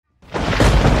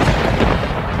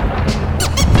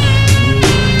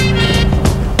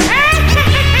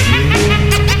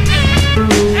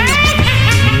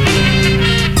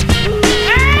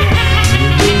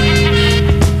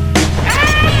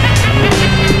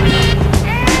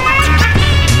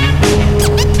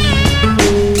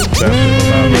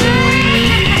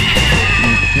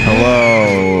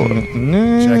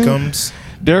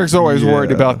Derek's always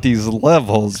worried about these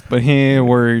levels, but he ain't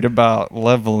worried about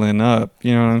leveling up.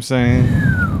 You know what I'm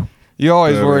saying? You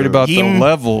always worried about the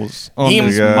levels on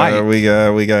this mic.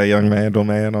 We got young Mandel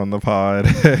Man on the pod.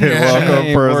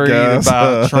 Welcome, first guest.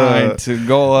 About trying to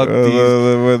go up these.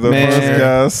 First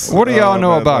guest. What do y'all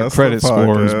know about credit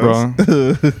scores, bro?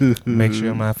 Make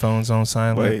sure my phone's on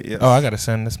silent. Wait, yes. Oh, I gotta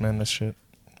send this man this shit.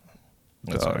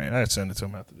 That's all right. I gotta send it to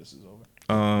him after this is over.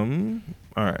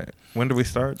 All right. When do we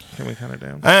start? Can we count it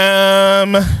down?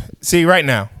 See, right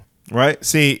now. Right?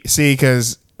 See,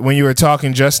 because when you were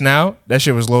talking just now, that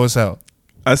shit was low as hell.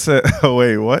 I said, oh,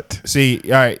 wait, what? See,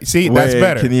 all right. See, that's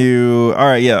better. Can you, all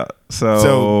right, yeah.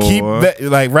 So keep that,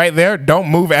 like, right there. Don't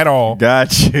move at all.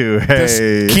 Got you. Hey. Just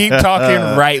keep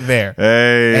talking right there.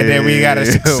 Hey. And then we got a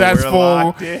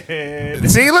successful.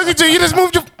 See, look at you. You just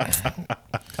moved your.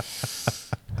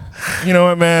 You know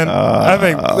what, man? I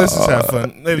think let's just have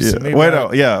fun. Maybe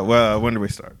Well, when do we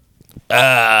start?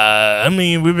 I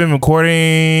mean, we've been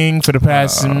recording for the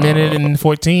past minute and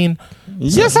 14.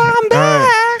 Yes, I'm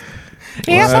back.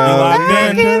 Yes, I'm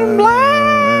back in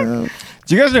black.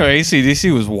 Do you guys know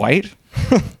AC/DC was white?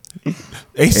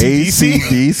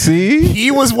 AC/DC?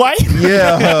 He was white?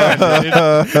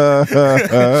 Yeah.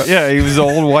 Yeah, he was an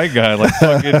old white guy. Like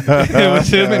fucking, it was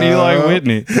him and Eli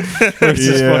Whitney. They're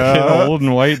just fucking old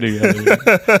and white together.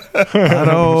 I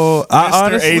don't.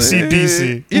 Honestly,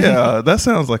 AC/DC. Yeah, that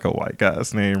sounds like a white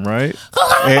guy's name, right?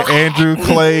 Andrew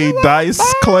Clay Dice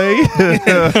Clay.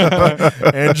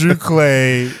 Andrew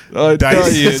Clay. I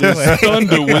tell you, the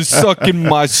thunder was sucking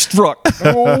my struck.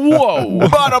 Whoa.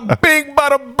 Bada bing,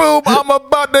 bada boom. I'm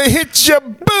about to hit your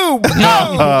boob.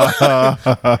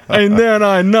 Oh. And then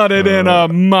I nutted in her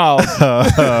mouth.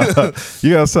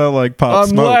 You gotta sound like Pop I'm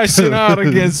Smoke. lashing out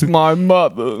against my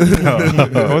mother.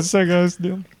 What's that guy's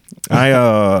deal? I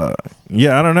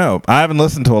don't know. I haven't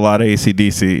listened to a lot of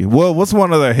AC/DC. Well, what's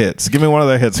one of their hits? Give me one of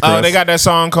their hits, Chris. They got that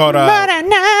song called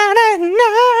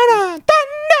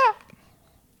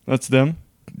That's them.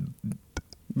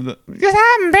 Because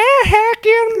I'm back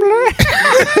in black.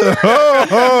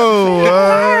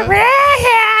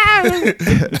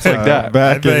 It's like that.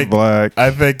 Back in black.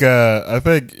 I think.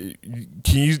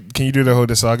 Can you do the whole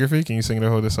discography? Can you sing the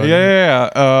whole discography?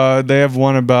 Yeah. They have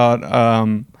one about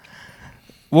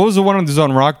what was the one that was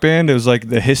on Rock Band? It was like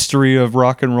the history of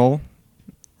rock and roll.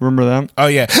 Remember that? Oh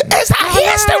yeah. It's the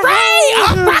history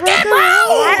of rock and roll.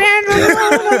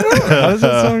 How does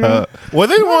that song go? Were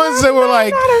they the ones that were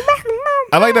like?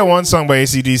 I like that one song by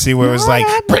AC/DC where it was like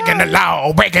breaking the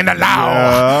law, breaking the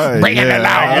law, breaking the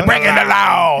law, breaking the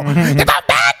law. If I'm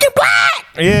back in black.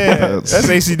 Yeah, that's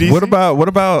AC/DC. What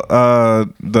about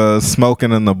the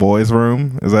smoking in the boys'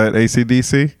 room? Is that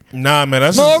AC/DC? Nah, man,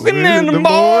 that's smoking in the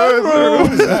boys'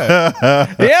 room.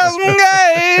 Yes, I'm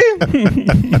gay.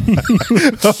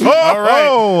 All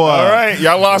right,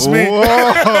 y'all lost me.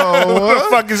 What the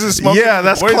fuck is this smoking? Yeah,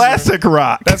 that's classic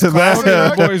rock. That's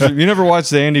classic boys' room. You never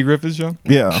watched the Andy Griffith Show?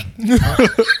 Yeah. No,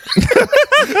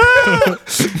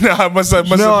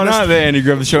 not the Andy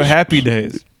Griffith Show. Happy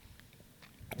Days.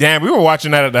 Damn, we were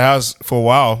watching that at the house for a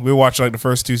while. We were watching like the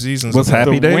first 2 seasons. What's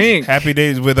Happy Days? Wink. Happy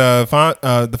Days with the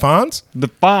Fonz? The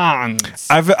Fonz.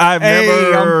 I've hey,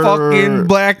 never. I'm fucking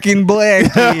black and black.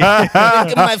 Look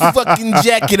at my fucking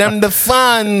jacket. I'm the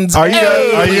Fonz. Are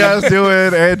you guys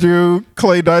doing Andrew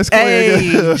Clay Dice Clay? Hey,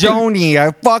 Joni,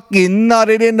 I fucking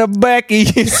nutted in the back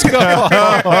of your skull.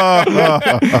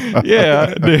 Yeah,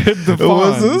 dude, the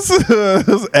Fonz. Was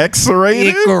this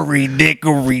X-rated? Hickory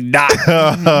dickory dock.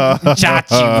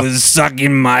 Chachi was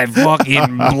sucking my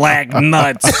fucking black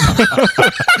nuts. The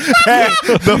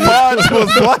Fonz was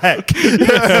black.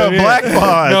 Black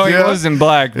Fonz. No, he wasn't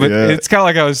black, but it's kind of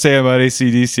like I was saying about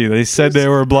AC/DC. They said they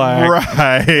were black.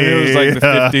 Right. And it was like the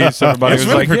 50s, so everybody was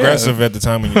really like, progressive at the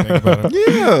time when you think about it.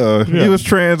 Yeah, he was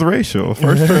transracial.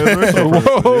 First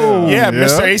transracial. Whoa. Yeah,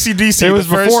 Mr. AC/DC. It was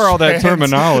before all that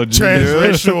terminology.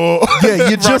 Transracial. Yeah,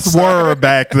 you just were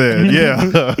back then.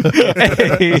 Yeah.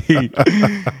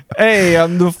 Hey,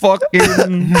 I'm the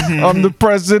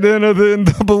president of the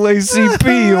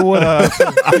NAACP or whatever.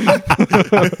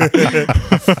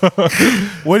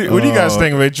 What do you guys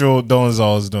think Rachel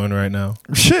Dolezal is doing right now?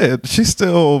 Shit, she's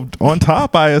still on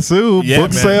top, I assume. Yeah,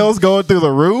 Book man. sales going through the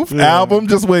roof. Yeah. Album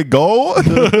just went gold.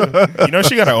 You know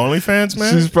she got her OnlyFans,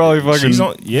 man. She's probably fucking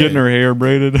getting her hair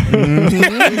braided. Getting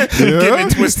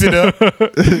it twisted up.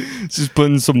 She's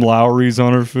putting some Lowry's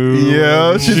on her food.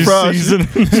 Yeah, she's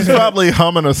probably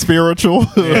humming a spiritual.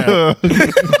 whoa. Yeah.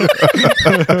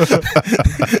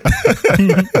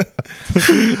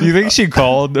 You think she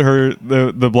called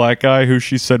the black guy who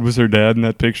she said was her dad in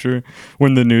that picture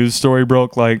when the news story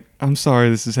broke? Like, I'm sorry,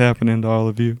 this is happening to all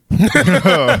of you.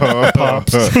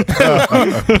 Pops.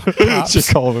 She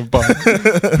called him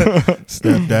Pops.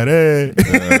 Stepdaddy.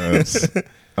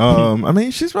 I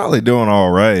mean, she's probably doing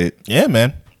all right. Yeah,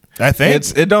 man. I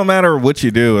think It don't matter what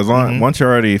you do as long once you're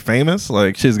already famous,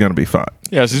 like she's gonna be fine.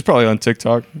 Yeah, she's probably on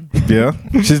TikTok. Yeah,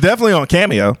 she's definitely on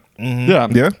Cameo. Yeah.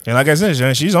 Yeah, and like I said,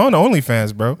 she's on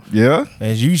OnlyFans, bro. yeah.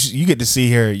 And you get to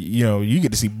see her. You know, you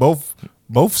get to see both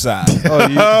sides.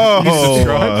 Whoa!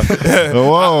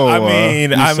 I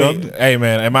mean, hey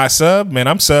man, am I sub? Man,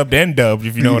 I'm subbed and dubbed.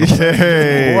 If you know what I'm saying.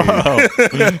 Hey.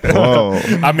 Whoa!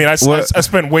 I mean, I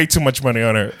spent way too much money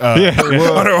on her. On her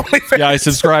OnlyFans. Yeah, I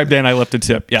subscribed and I left a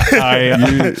tip. Yeah,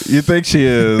 You think she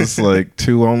is like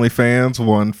 2 OnlyFans,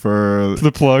 one for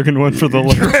the plug and one for the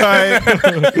link.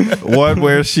 right, one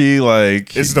where she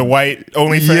like It's the white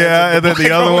OnlyFans. yeah, and then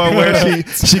the other one where she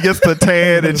gets the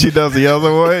tan and she does the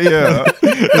other one. Yeah.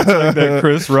 It's like that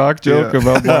Chris Rock joke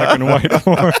about black and white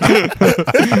porn.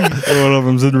 One of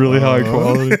them's in really high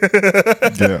quality.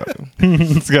 Yeah.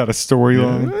 It's got a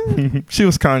storyline. She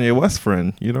was Kanye West's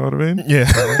friend. You know what I mean? Yeah.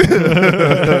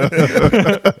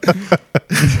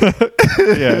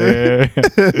 Yeah.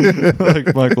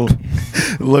 Like Michael.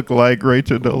 Look like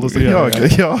Rachel Dolezal. Yeah,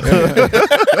 Y'all.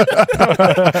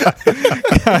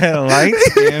 Light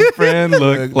skin friend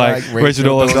look like Rachel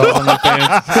Dolezal on the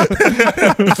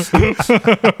pants.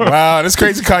 Wow, that's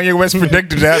crazy. Kanye West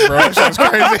predicted that, bro. That was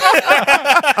crazy.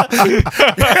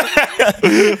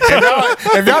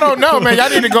 if y'all don't know, man, y'all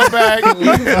need to go back.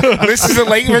 This is a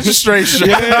late registration.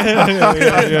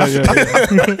 Yeah.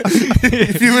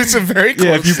 If you listen very closely.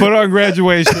 Yeah, if you put on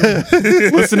graduation,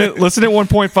 listen at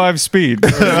 1.5 speed.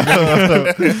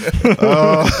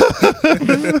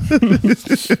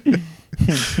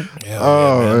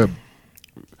 Oh,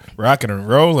 Rocking and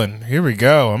rolling. Here we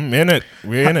go. I'm in it.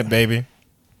 We're in it, baby.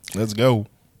 Let's go.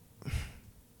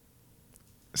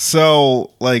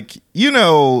 so like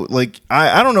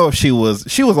I don't know if she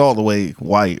was all the way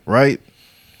white, right?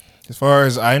 As far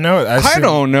as I know, I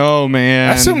don't know, man.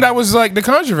 I assume that was like the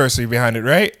controversy behind it,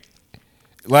 right?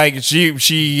 Like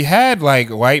she had like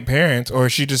white parents, or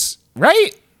she just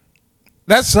right.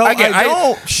 That's So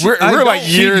we're like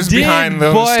years She did, behind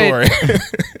the but- story.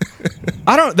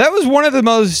 I don't. That was one of the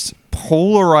most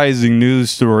polarizing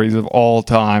news stories of all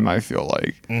time. I feel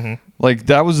like, like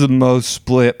that was the most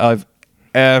split I've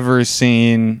ever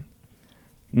seen.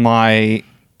 My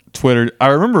Twitter. I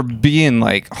remember being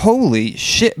like, "Holy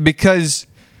shit!" Because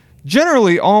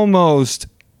generally, almost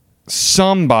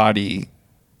somebody,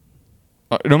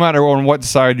 no matter on what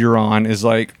side you're on, is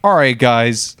like, "All right,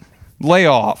 guys, lay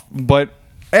off." But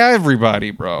everybody,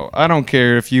 bro, I don't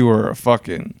care if you were a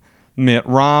fucking Mitt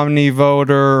Romney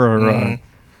voter or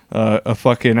a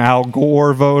fucking Al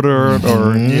Gore voter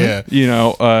or you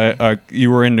know you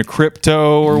were into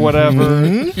crypto or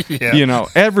whatever. Yeah. You know,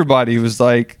 everybody was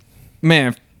like,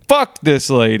 man, fuck this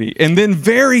lady. And then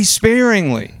very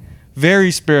sparingly there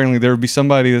would be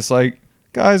somebody that's like,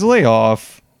 guys, lay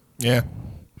off. Yeah.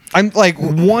 I'm like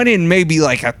one in maybe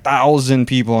like 1,000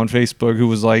 people on Facebook who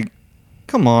was like,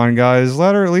 come on, guys,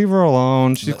 leave her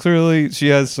alone. She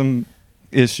has some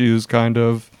issues, kind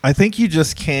of. I think you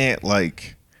just can't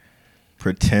like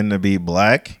pretend to be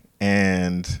black,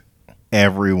 and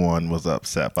everyone was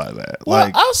upset by that. Well,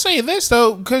 Like, I'll say this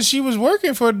though, because she was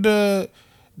working for the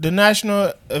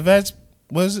national events.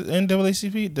 Was it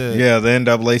NAACP? the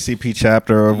NAACP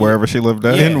chapter of wherever she lived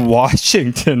at. In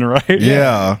Washington, right?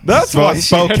 Yeah, That's why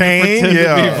she had to Spokane. pretend to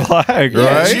Yeah, be black,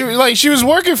 Yeah, right? she was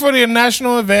working for the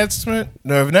National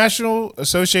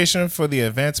Association for the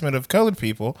Advancement of Colored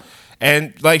People,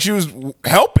 and like she was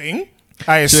helping.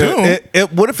 I assume.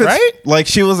 What if it's Right? like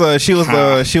she was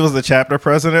the chapter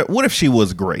president? What if she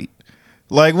was great?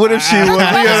 Like, what if she was,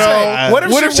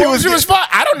 what if she was fine?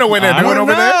 I don't know what they're doing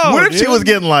over there. What if she was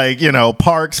getting like,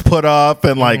 parks put up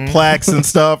and like plaques and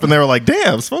stuff, and they were like,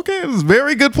 damn, Spokane is a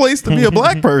very good place to be a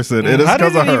black person. It is How did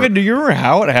because of it her. even? Do you remember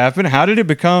how it happened? How did it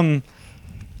become?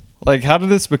 Like, how did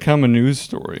this become a news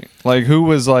story? Like, who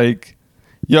was like,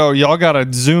 yo, y'all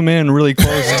gotta zoom in really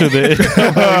close to the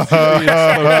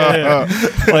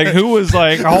like, who was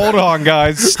like, hold on,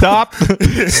 guys, stop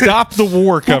the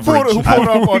war coverage. Who pulled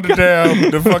up on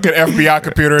the fucking FBI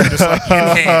computer and just like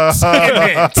enhance.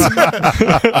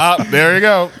 There you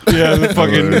go. Yeah,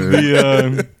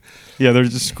 they're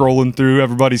just scrolling through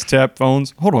everybody's tap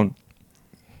phones. Hold on,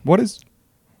 what is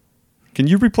Can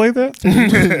you replay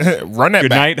that? Run that Good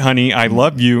back. night, honey. I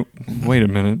love you. Wait a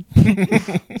minute.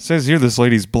 It says here this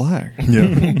lady's black.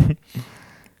 Yeah.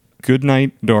 Good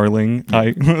night, darling.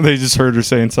 They just heard her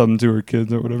saying something to her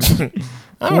kids or whatever.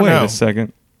 I don't Wait know. a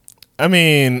second. I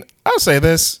mean, I'll say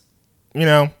this. You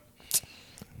know,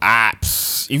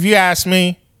 if you ask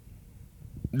me,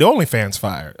 the OnlyFans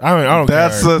fired. I don't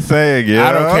That's care. the thing. Yeah.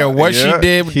 I don't care what she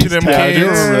did to them Yeah, I do kids.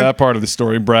 remember that part of the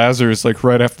story. Brazzers, like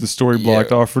right after the story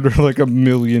blocked, offered her like $1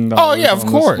 million. Oh, yeah, of on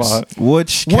the course. spot.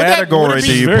 Which Would that- category would it be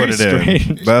do you very put it in?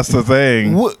 strange? That's the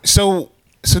thing. So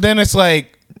then it's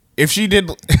like, if she did,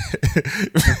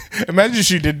 imagine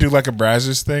she did do like a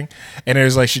Brazzers thing, and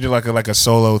there's like she did like a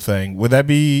solo thing. Would that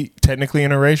be technically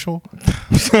interracial?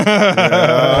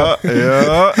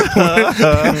 Yeah.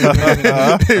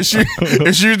 if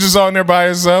she was just on there by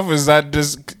herself, is that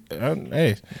just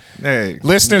hey Hey.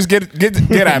 listeners get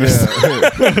at us?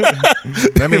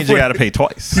 That means you got to pay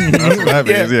twice. That's what that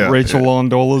means. Yeah. Rachel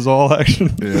Londola's all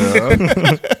action.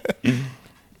 Yeah.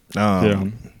 Yeah.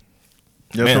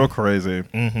 That's Man. real crazy.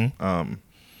 I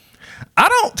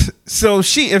don't. So if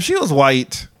she was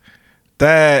white,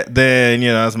 then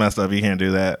that's messed up. You can't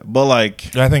do that. But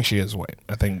like, I think she is white.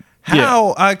 I think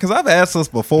how? Because I've asked this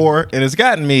before, and it's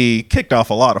gotten me kicked off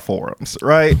a lot of forums.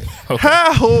 Right?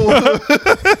 How? All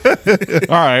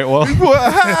right. Well,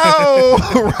 How?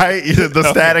 Right? The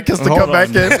static has to Hold come back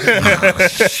on. in.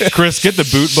 Chris, get the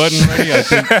boot button ready. I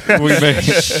think we may.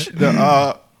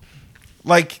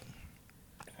 Like,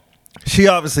 she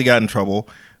obviously got in trouble,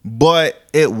 but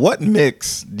at what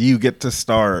mix do you get to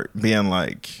start being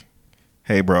like,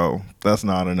 hey, bro, that's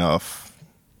not enough?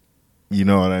 You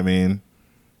know what I mean?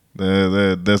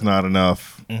 There's not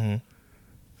enough.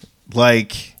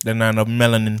 Like, there's not enough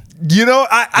melanin.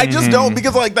 I just don't,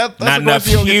 because like that's Not a enough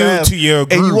question you hue get to your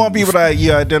and you want groove. people to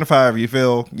identify if you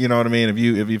feel, you know what I mean, if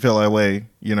you feel that way,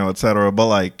 et cetera. But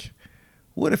like,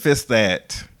 what if it's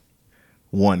that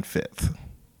 1/5?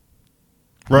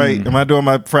 Right? Am I doing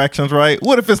my fractions right?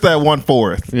 What if it's that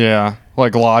 1/4? Yeah,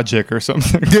 like Logic or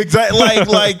something. Exactly.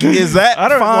 Like, is that I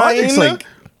don't know. fine? Logic's like,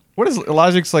 what is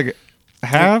Logic's like?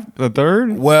 Half, a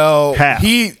third? Well, Half.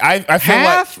 I feel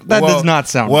Half? like That does not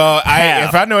sound well. right.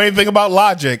 If I know anything about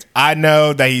Logic, I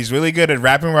know that he's really good at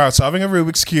rapping around solving a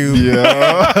Rubik's cube.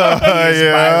 Yeah. He's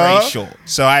biracial.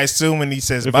 So I assume when he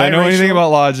says If biracial, I know anything about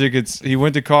Logic, it's he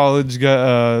went to college,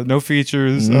 got no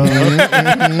features,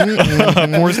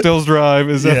 4 stills drive.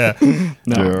 Is that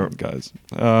no, Yeah. guys?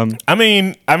 I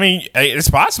mean, it's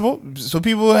possible. So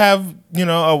people have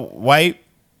a white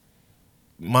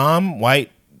mom,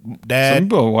 white dad, Some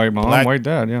people, white mom, black- white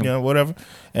dad, yeah. whatever,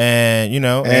 and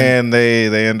And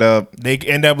they end up, they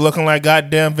end up looking like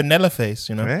goddamn Vanilla Face,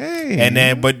 hey. And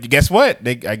then, but guess what?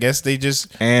 I guess they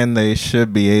just And they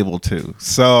should be able to.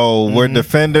 So we're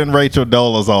defending Rachel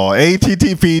Dolezal.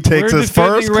 ATTP takes We're his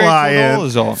first defending Rachel client.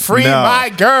 Dolezal. free No. my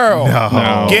girl.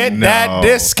 No. Get that No.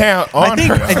 discount on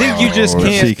her. I think you just No,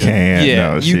 can't. She can't. Yeah,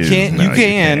 No, you she's- can't. no, You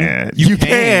can. You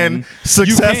can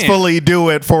successfully do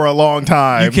it for a long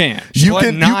time. You can. You but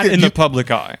can. not you can, in you, the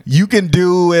public eye. you can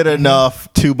do it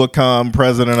enough to become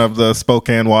president of the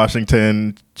Spokane,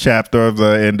 Washington chapter of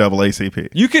the NAACP.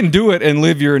 You can do it and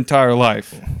live your entire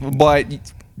life, but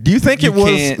Do you think you it was?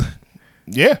 can't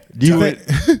Yeah, Do you do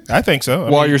think? I think so. I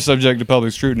while mean, you're subject to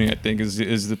public scrutiny. I think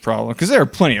is the problem, because there are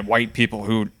plenty of white people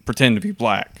who pretend to be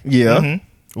black. Yeah.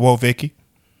 well, Vicky.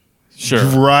 Sure.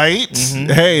 Right.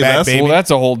 Hey, Bad that's baby. Well,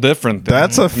 that's a whole different thing.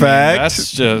 That's a I mean, fact.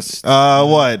 That's just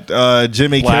what?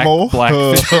 Jimmy black, Kimmel. black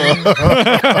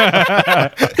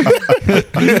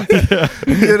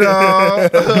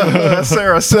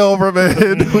Sarah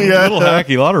Silverman. We had, little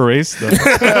hacky, a lot of race stuff.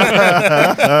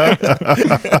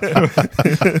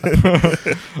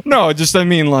 No, just I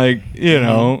mean, like,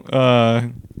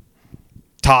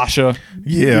 Tasha.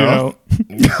 yeah.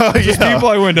 People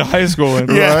I went to high school with.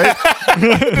 Right.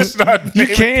 You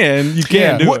can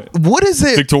do it. What is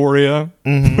it? Victoria.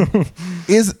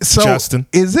 Is so? Justin.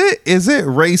 Is it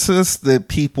racist that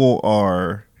people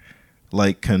are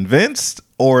like convinced,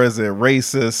 or is it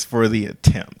racist for the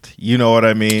attempt? You know what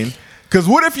I mean? Because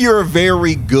what if you're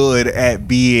very good at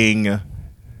being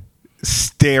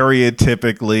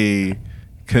stereotypically,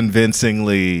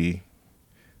 convincingly,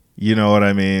 you know what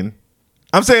I mean?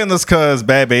 I'm saying this because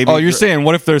Bad Baby. Oh, you're saying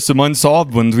what if there's some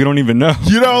unsolved ones we don't even know?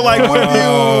 You know, like what if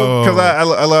you? Because I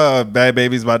love Bad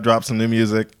Baby's about to drop some new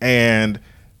music, and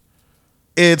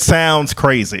it sounds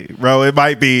crazy, bro. It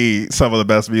might be some of the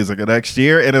best music of next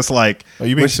year, and it's like, Are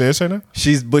you being serious right now?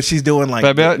 she's doing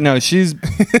like No, she's.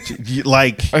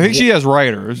 like I think she has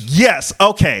writers. yes,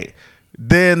 okay.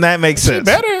 then that makes sense.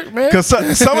 Better, man. Because some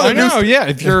of the I new know, yeah.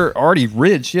 If you're already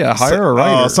rich, hire a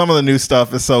writer. some of the new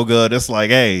stuff is so good. It's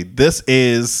like, hey, this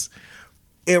is.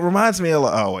 It reminds me of.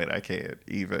 Oh wait, I can't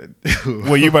even.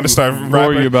 Well, you about to start. What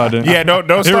were you about to? Yeah, don't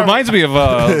It start. reminds me of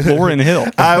Lauryn Hill.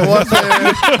 I wasn't.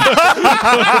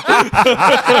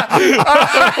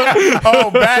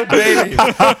 Oh, Bad Baby.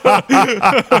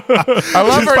 I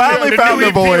love She's her. finally found the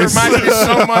EP voice. Reminds me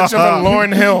so much of a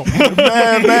Lauryn Hill.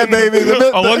 Man, Bad Baby.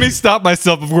 Oh, let me stop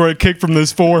myself before I kick from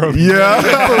this forum.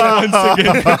 Yeah. Once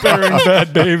again, comparing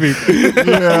Bad Baby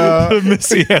to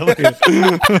Missy Elliott.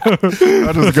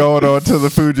 I'm just going on to the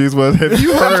Fugees one. Have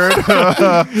you heard?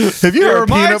 Have you heard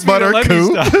Peanut Butter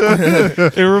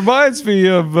Coupe? It reminds me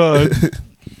of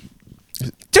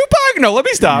Tupac. No, let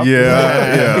me stop.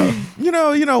 Yeah. You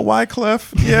know,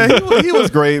 Wyclef. Yeah, he was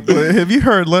great. But have you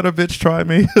heard "Let a Bitch Try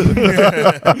Me"?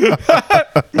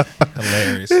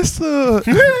 Hilarious. It's Have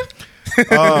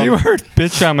you heard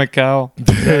 "Bitch I'm a Cow"?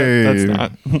 Hey.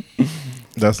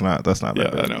 That's not. That's not Yeah,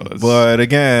 that bad. I know, that's- But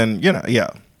again,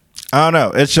 I don't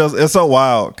know. It's so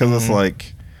wild because it's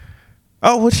like,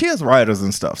 oh, well, she has writers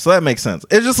and stuff, so that makes sense.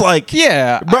 It's just like,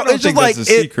 Yeah, bro, I don't it's think just like that's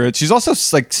a secret. She's also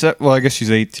like, well, I guess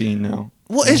she's 18 now.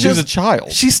 Well, it's she's just a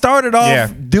child. She started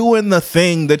off doing the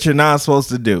thing that you're not supposed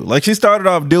to do. Like she started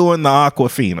off doing the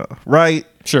Aquafina, right?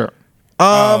 Sure.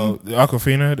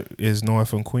 Aquafina is Nora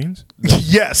from Queens.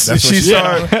 Yes, That's what she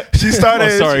started. She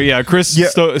started. Oh, sorry. Yeah, Chris. Yeah.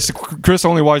 Chris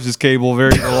only watches cable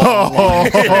very long.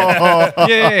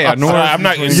 Yeah. Nora, I'm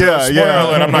not. Yeah, Spoiler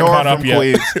alert, I'm not Nora caught up from yet.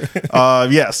 Queens.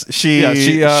 Yes, she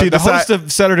the host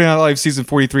of Saturday Night Live season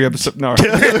 43 episode. No,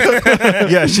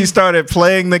 yeah, she started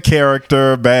playing the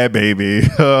character Bad Baby,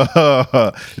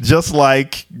 just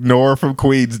like Nora from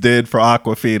Queens did for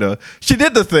Aquafina. She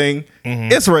did the thing.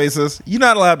 It's racist. You're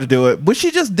not allowed to do it, but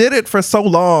she just did it for so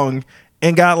long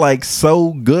and got like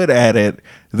so good at it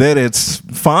that it's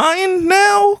fine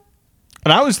now.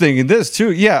 and I was thinking this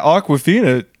too. Yeah,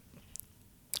 Aquafina.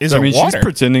 Is I it mean, water? she's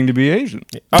pretending to be Asian.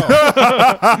 Right?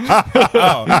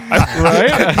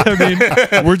 I mean,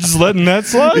 we're just letting that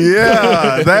slide.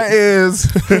 Yeah, that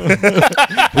is. We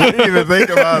didn't even think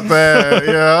about that.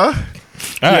 Yeah.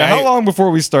 Yeah, how long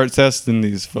before we start testing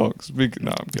these folks? No, I'm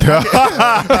kidding.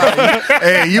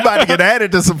 Hey, you about to get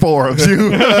added to some forums.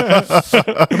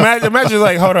 Imagine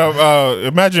like, hold up.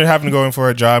 Imagine having to go in for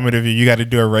a job interview. You got to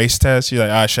do a race test. You're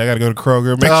like, shit, I got to go to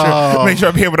Kroger. Make sure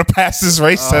I be able to pass this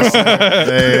race test.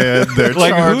 Man, they're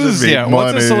Like charging who's me what's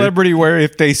money. a celebrity where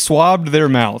if they swabbed their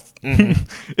mouth,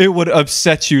 it would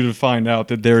upset you to find out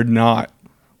that they're not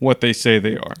what they say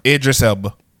they are. Idris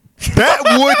Elba. That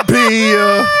would be.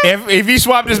 If he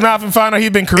swapped his mouth and found out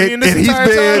he'd been Korean this And he's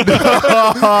entire been. time,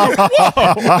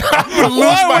 I would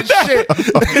lose my shit.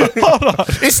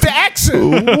 It's the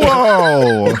accent.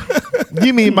 Whoa.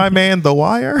 You mean my man, The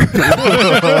Wire? He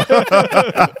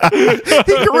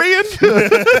Korean?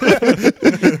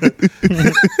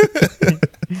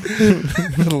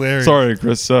 Hilarious. Sorry,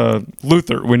 Chris.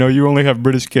 Luther, we know you only have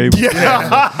British cable. Thank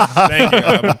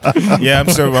you.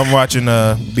 I'm watching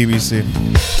BBC.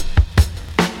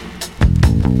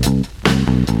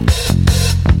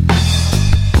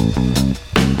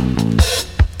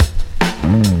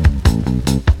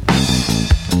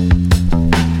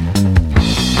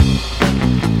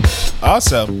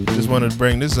 Also, just wanted to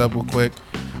bring this up real quick.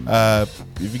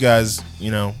 If you guys,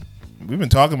 we've been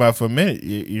talking about it for a minute.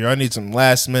 You need some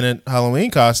last minute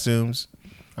Halloween costumes.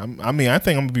 I think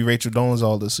I'm gonna be Rachel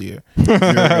Dolezal this year. You're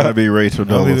gonna be Rachel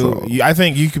Dolezal. I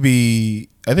think you'd be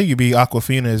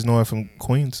Aquafina as Nora from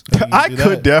Queens. I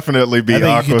could definitely be. I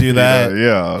think you could do that.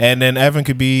 Yeah, and then Evan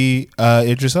could be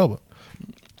Idris Elba.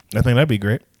 I think that'd be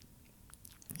great.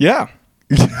 Yeah.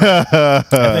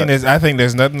 I think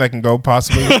there's nothing that can go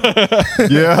possibly.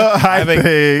 Yeah, I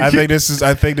think this is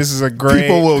a great.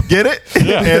 people will get it,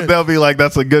 and they'll be like,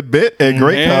 "That's a good bit and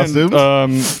great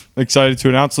costumes." Excited to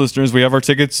announce, listeners, we have our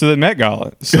tickets to the Met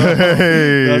Gala. So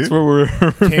Hey. that's where we're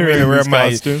Came here to wear my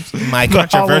The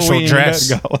controversial Halloween dress.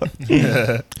 Met Gala.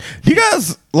 You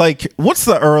guys, like, what's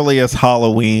the earliest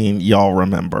Halloween y'all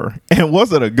remember? And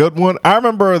was it a good one? I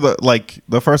remember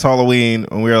the first Halloween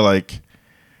when we were like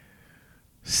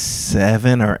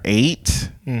 7 or 8.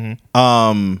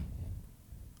 Mm-hmm.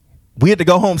 We had to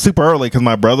go home super early because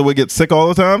my brother would get sick all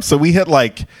the time. So we hit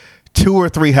like 2 or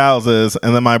 3 houses,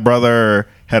 and then my brother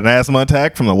had an asthma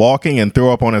attack from the walking and threw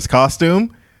up on his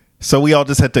costume. So we all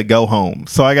just had to go home.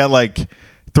 So I got like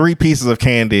 3 pieces of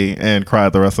candy and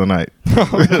cried the rest of the night.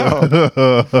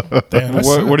 Damn,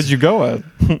 What did you go at?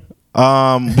 We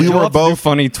You'll were have to do both.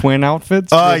 funny twin outfits.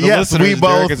 For the Yes, listeners, we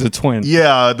both. Derek is a twin.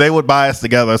 Yeah, they would buy us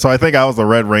together. So I think I was the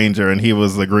Red Ranger and he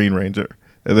was the Green Ranger.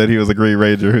 And then he was a Green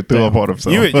Ranger who threw up on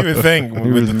himself. You would think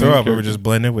with the throw up, it would just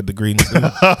blend in with the green suit.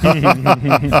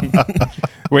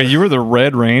 Wait, you were the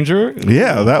Red Ranger?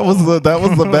 Yeah, that was the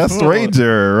best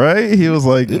Ranger, right? He was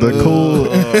like the cool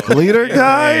leader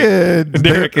guy. And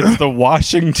Derek, it's the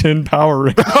Washington Power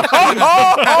Ranger.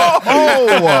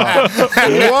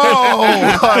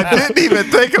 whoa! I didn't even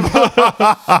think about.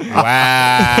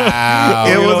 Wow.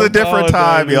 It was a different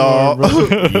time, y'all.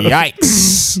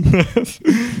 Yikes.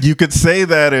 You could say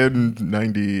that in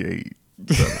 '98.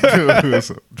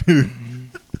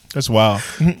 That's wild.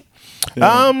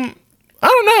 I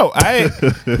don't know. I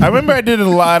remember I did a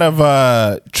lot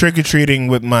of trick or treating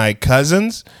with my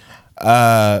cousins,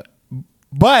 but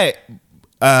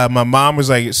my mom was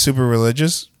like super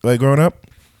religious, like growing up.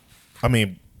 I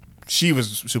mean, she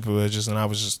was super religious, and I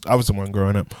was the one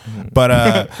growing up. But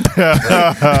I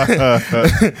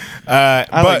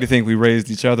like to think we raised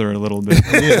each other a little bit.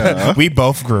 Yeah, we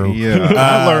both grew. yeah.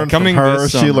 I learned from her.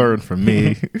 this She summer. learned from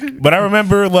me. But I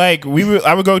remember like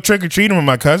I would go trick or treating with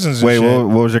my cousins. And Wait, shit.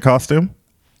 what was your costume?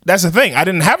 That's the thing. I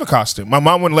didn't have a costume. My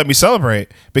mom wouldn't let me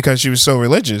celebrate because she was so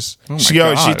religious. She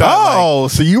God. thought, like, Oh,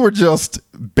 so you were just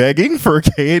begging for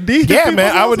candy? yeah,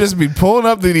 man. I would just be pulling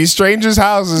up to these strangers'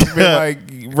 houses and be like,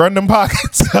 run them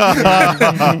pockets. Give me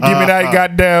that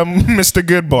goddamn Mr.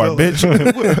 Goodbar, bitch.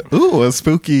 Ooh, a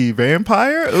spooky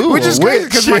vampire. Ooh, Which is a crazy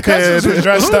because my witch. cousins were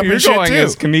dressed up You're and shit going too.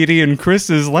 as comedian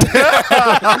Chris's lamp.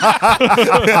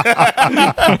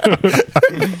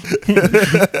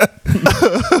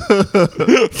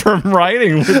 From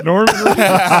writing with Norman.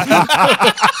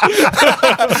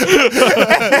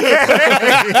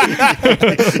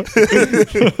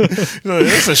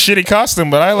 It's a shitty costume,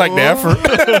 but I like the effort.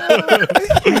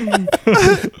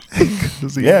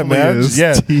 Yeah, man.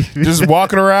 Just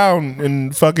walking around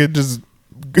and fucking just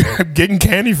getting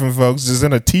candy from folks just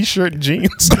in a t-shirt and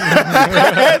jeans.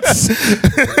 That's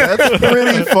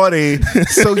pretty funny.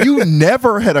 So you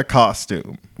never had a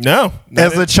costume No.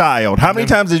 as a child. How many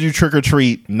times did you trick or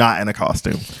treat not in a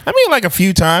costume? I mean, like a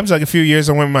few times, like a few years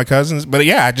I went with my cousins. But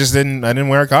yeah, I didn't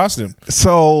wear a costume.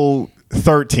 So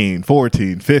 13,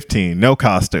 14, 15, no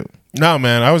costume. No,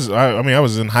 man. I was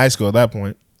in high school at that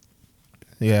point.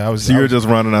 Yeah, I was. So you were just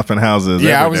running up in houses.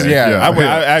 Yeah, I every was. day.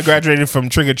 Yeah, I graduated from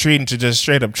trick or treating to just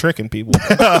straight up tricking people.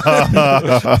 Bro,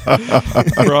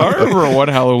 I remember one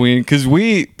Halloween because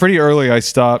pretty early I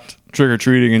stopped trick or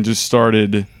treating and just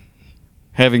started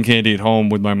having candy at home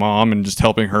with my mom and just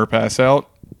helping her pass out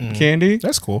candy.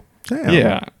 That's cool. Damn.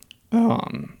 Yeah.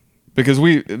 Because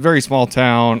very small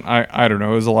town. I don't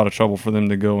know. It was a lot of trouble for them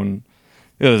to go, and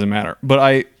it doesn't matter.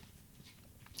 But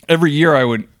every year I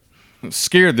would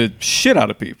scare the shit out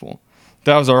of people.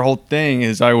 That was our whole thing.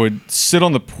 Is I would sit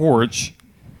on the porch,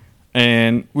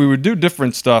 and we would do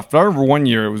different stuff. But I remember one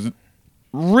year it was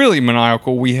really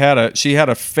maniacal. She had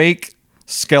a fake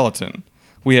skeleton.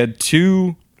 We had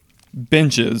 2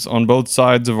 benches on both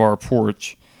sides of our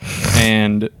porch,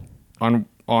 and on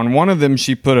one of them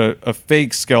she put a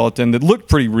fake skeleton that looked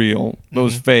pretty real, but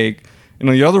was fake. And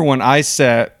on the other one I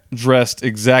sat dressed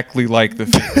exactly like the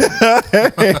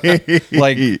fake.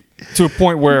 Like to a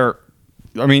point where,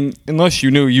 I mean, unless you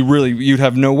knew, you'd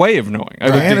have no way of knowing. I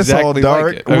looked And it's all exactly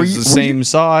dark. like it. It was the same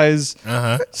size,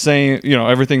 same,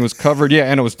 everything was covered. Yeah,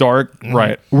 and it was dark.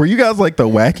 Right. Were you guys like the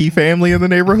wacky family in the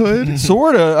neighborhood?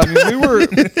 Sort of. I mean,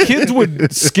 kids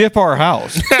would skip our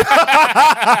house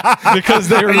because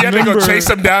they remember. You had to go chase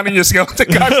them down in your skeleton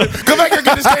costume. Come back here and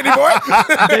get this candy, boy.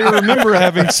 They remember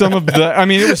having some of the. I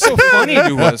mean, it was so funny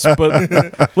to us,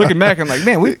 but looking back, I'm like,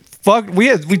 man, we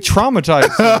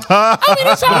traumatized them. I mean,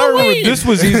 it's I remember Halloween. this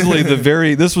was easily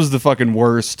this was the fucking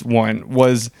worst one.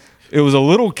 It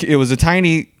was a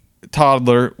tiny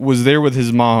toddler was there with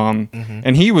his mom,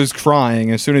 and he was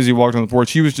crying as soon as he walked on the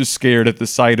porch. He was just scared at the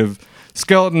sight of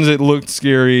skeletons. It looked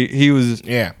scary. He was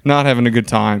not having a good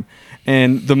time.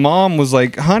 And the mom was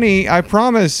like, honey, I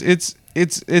promise it's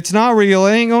not real.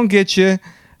 It ain't gonna get you.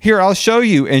 Here, I'll show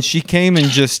you. And she came and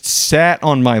just sat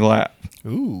on my lap.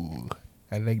 Ooh,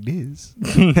 I like this.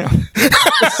 No.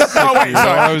 Oh, wait,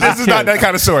 sorry. This is not that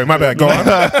kind of story. My bad. Go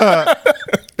on.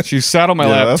 She sat on my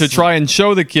lap to try and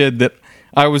show the kid that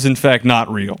I was in fact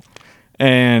not real.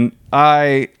 And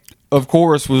I, of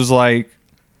course, was like,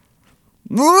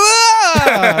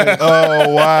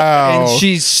 Oh, wow. and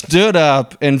she stood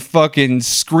up and fucking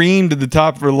screamed at the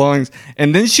top of her lungs,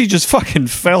 and then she just fucking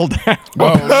fell down.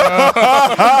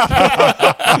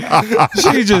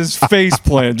 She just face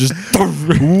planted. Just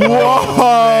Whoa.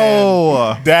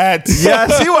 That's Yeah,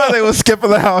 I see why they was skipping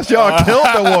the house. Y'all killed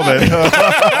the woman.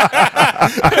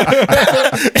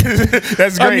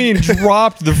 That's great. I mean,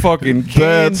 dropped the fucking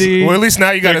candy. Well, at least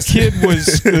now you got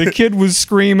the kid was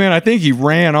screaming. I think he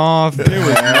ran off. It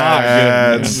was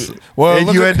not good. Well,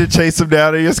 and you had to chase him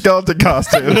down in your skeleton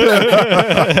costume.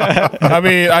 I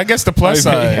mean, I guess the plus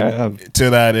side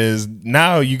to that is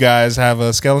now you guys have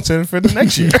a skeleton for the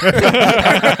next year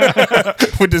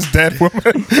with this dead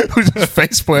woman who just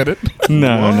face planted.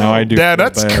 No, I do. Yeah,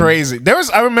 that's crazy.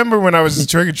 I remember when I was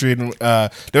trick or treating.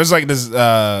 There was like this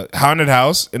haunted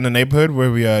house in the neighborhood where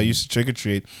we used to trick or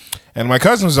treat. And my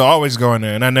cousins were always going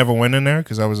there, and I never went in there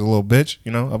because I was a little bitch.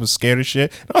 You know, I was scared of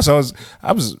shit. And also,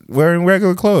 I was wearing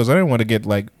regular clothes. I didn't want to get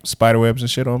like spider webs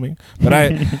and shit on me. But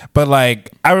I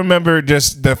remember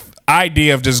just the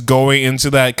idea of just going into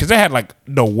that because they had like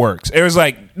no works. It was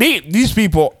like these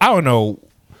people. I don't know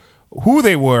who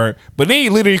they were, but they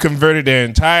literally converted their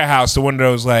entire house to one of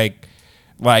those like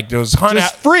those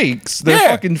just freaks. They're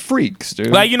fucking freaks, dude.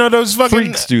 Like, you know, those fucking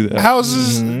freaks do that.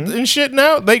 Houses and shit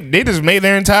now. They just made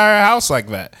their entire house like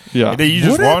that. Yeah. You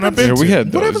just walk up into. Yeah, we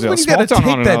had those. What happens when you gotta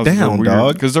take that down,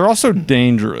 dog? Because they're also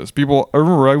dangerous. People, I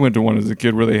remember I went to one as a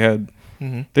kid where they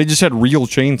just had real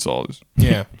chainsaws.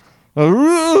 Yeah.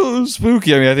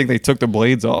 Spooky. I mean, I think they took the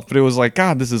blades off, but it was like,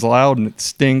 God, this is loud and it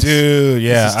stinks. Dude,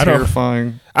 yeah. This is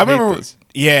terrifying. I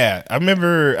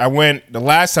remember I went the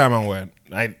last time I went.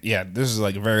 This is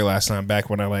like the very last time back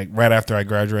when I right after I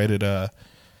graduated and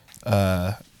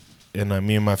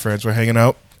me and my friends were hanging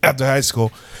out after high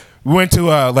school. We went to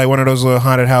like one of those little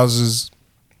haunted houses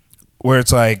where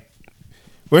it's not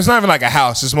even like a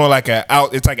house. It's more like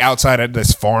it's like outside of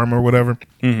this farm or whatever.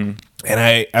 Mm-hmm. And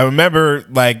I remember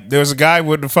like there was a guy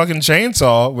with the fucking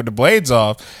chainsaw with the blades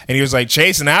off, and he was like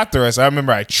chasing after us. I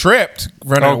remember I tripped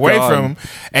running away from him,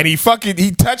 and he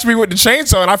touched me with the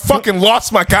chainsaw, and I fucking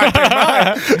lost my goddamn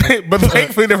mind. But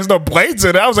thankfully there was no blades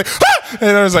in it. I was like, ah!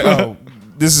 And I was like, oh,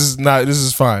 this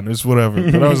is fine. It's whatever.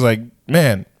 But I was like,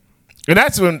 man. And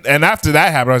after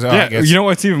that happened, I was like, I guess. You know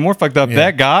what's even more fucked up? Yeah.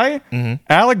 That guy,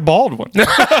 Alec Baldwin.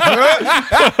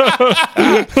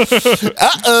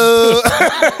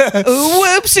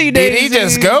 Whoopsie daisy. Did he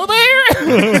just go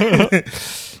there?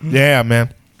 Yeah,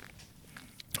 man.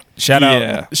 Shoot out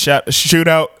Alec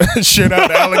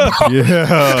Baldwin.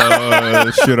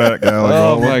 Yeah. Shoot out Alec Baldwin.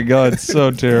 Oh my God,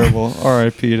 so terrible.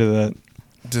 R.I.P. to that.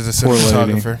 To the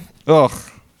cinematographer. Ugh.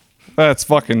 That's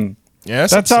fucking... Yeah,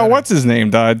 that's how what's his name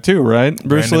died too, right?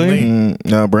 Bruce Lee?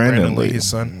 No, Brandon Lee, his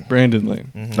son. Brandon Lee.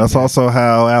 Mm-hmm. That's also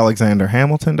how Alexander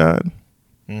Hamilton died.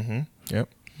 Mm-hmm. Yep.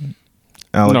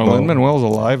 Lin-Manuel's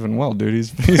alive and well, dude.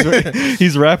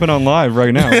 He's rapping on live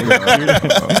right now.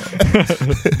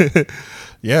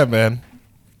 Yeah, man.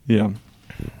 Yeah.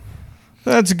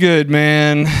 That's good,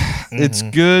 man. Mm-hmm. It's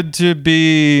good to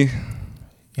be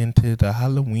into the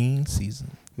Halloween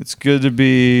season. It's good to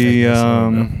be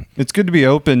it's good to be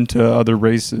open to other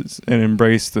races and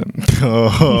embrace them.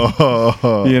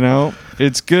 You know,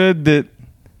 it's good that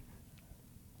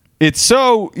it's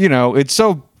so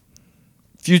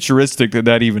futuristic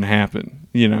that even happened,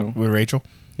 you know. With Rachel?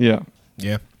 Yeah.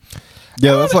 Yeah,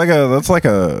 that's like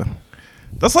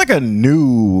a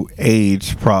new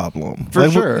age problem.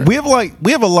 For sure. We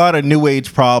have a lot of new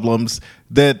age problems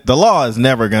that the law is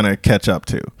never going to catch up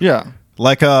to. Yeah.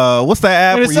 Like, what's that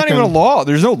app? And it's not even a law.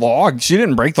 There's no law. She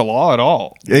didn't break the law at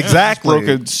all. Exactly. She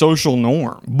broke a social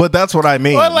norm. But that's what I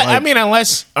mean. Well, I mean,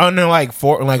 unless on their on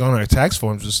her tax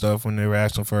forms and stuff, when they were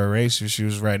asking for a race, if she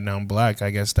was writing down black,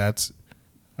 I guess that's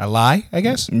a lie. I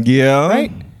guess. Yeah.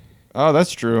 Right. Oh,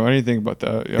 that's true. I didn't think about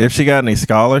that. Yeah. If she got any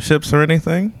scholarships or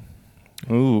anything.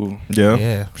 Ooh.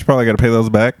 Yeah. She probably got to pay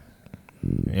those back.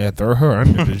 Yeah. Throw her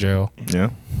under the jail. Yeah.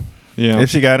 Yeah. If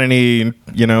she got any,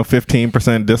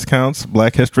 15% discounts,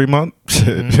 Black History Month, she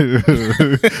got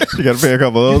to pay a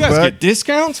couple of those you guys back. get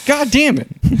discounts? God damn it!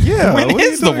 Yeah, when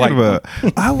is the white about?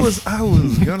 I was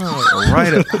gonna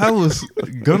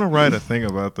write a thing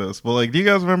about this, but like, do you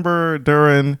guys remember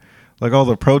during like all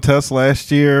the protests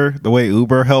last year, the way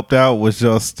Uber helped out was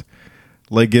just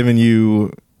like giving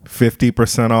you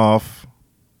 50% off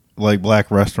like black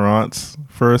restaurants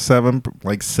for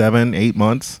 7-8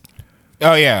 months.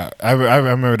 Oh yeah, I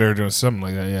remember they were doing something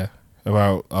like that. Yeah,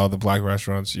 about all the black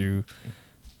restaurants.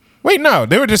 Wait, no,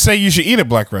 they would just say you should eat at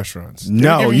black restaurants.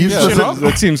 No,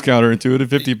 that seems counterintuitive.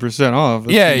 50% off.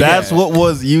 That's what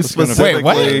was you specifically.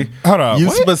 Wait, what? Hold on.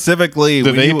 Specifically,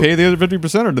 do they pay the other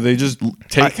 50% or do they just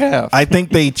take half? I think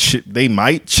they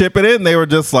might chip it in. They were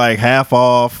just like half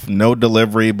off, no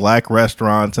delivery, black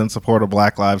restaurants in support of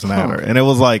Black Lives Matter, and it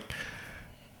was like,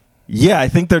 yeah, I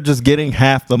think they're just getting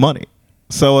half the money.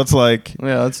 So it's like,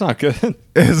 Yeah, that's not good.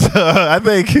 I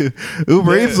think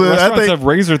Uber Eats. Restaurants have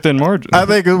razor thin margins. I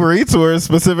think Uber Eats were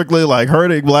specifically like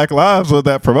hurting Black lives with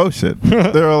that promotion.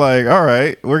 They were like, all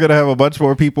right, we're going to have a bunch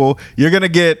more people. You're going to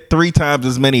get 3 times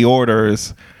as many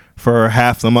orders for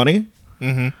half the money.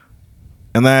 Mm-hmm.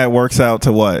 And that works out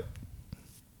to what?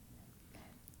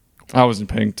 I wasn't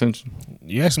paying attention.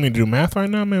 You asking me to do math right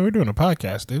now, man? We're doing a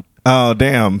podcast, dude. Oh,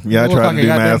 damn. Yeah, I You look tried like to a do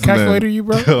goddamn math. calculator, you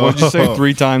bro. What'd you say?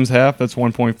 3 times half? That's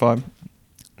 1.5.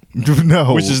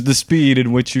 No. Which is the speed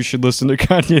in which you should listen to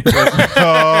Kanye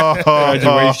West's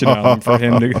graduation album for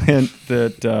him to hint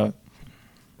that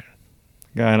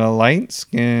got a light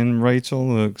skin. Rachel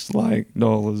looks like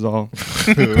Dolezal.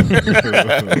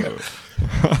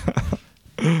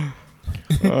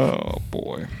 Oh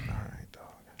boy.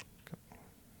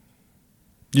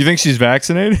 You think she's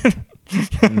vaccinated?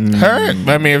 Her?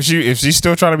 I mean, if she's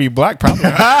still trying to be black, probably.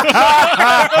 Not.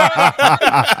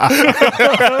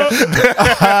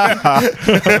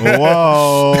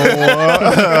 Whoa.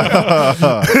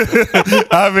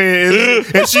 I mean,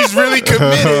 if she's really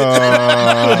committed,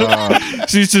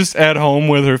 She's just at home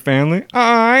with her family.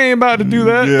 I ain't about to do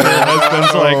that. Yeah. Her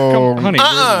husband's like, come, honey,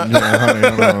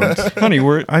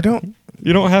 honey, I don't.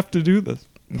 you don't have to do this.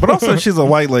 But also, she's a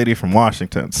white lady from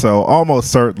Washington, so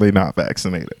almost certainly not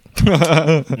vaccinated.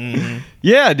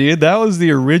 Yeah, dude, that was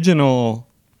the original.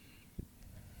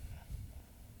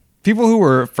 People who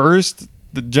were first,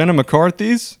 the Jenna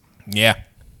McCarthy's. yeah.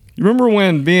 You remember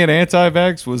when being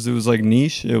anti-vax was like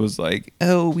niche? It was like,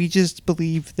 oh, we just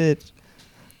believe that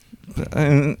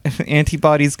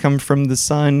antibodies come from the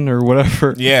sun or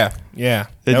whatever. Yeah. It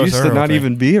That was used her to whole not thing.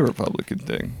 even be a Republican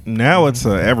thing. Now it's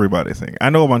a everybody thing. I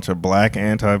know a bunch of black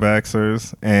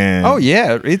anti-vaxxers, and Oh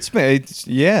yeah, it's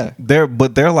yeah. they're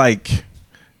like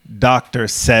Dr.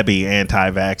 Sebi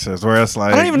anti-vaxxers, where it's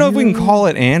like I don't even know if we can call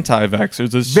it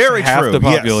anti-vaxxers. It's Very just half true, the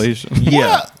yes. population. Yeah.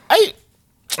 Well,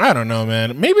 I don't know,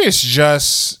 man. Maybe it's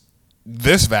just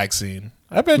this vaccine.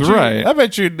 I bet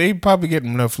you they probably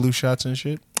getting enough flu shots and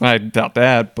shit. I doubt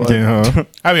that, but Yeah.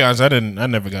 I'll be honest, I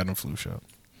never got a flu shot.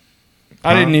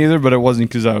 I didn't either. But it wasn't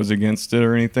because I was against it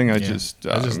or anything. I just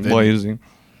didn't. lazy.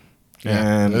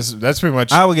 Yeah, And that's pretty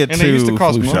much. I would get And 2 they used to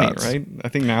cost flu money, shots. right? I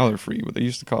think now they're free, but they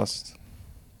used to cost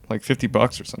like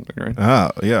 $50 or something, right?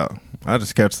 Oh yeah, I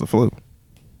just catch the flu.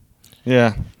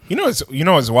 Yeah. You know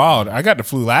it's wild. I got the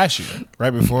flu last year, right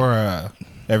before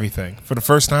everything, for the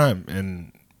first time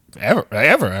in ever I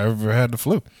ever had the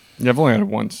flu. Yeah, I've only had it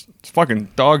once. It's fucking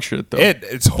dog shit, though.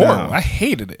 It's horrible. Yeah. I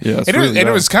hated it. Yeah, it's and, really it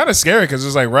bad. was kind of scary because it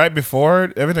was like right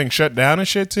before everything shut down and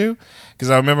shit too. Because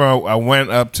I remember I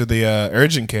went up to the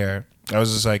urgent care. I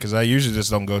was just like, because I usually just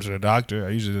don't go to the doctor. I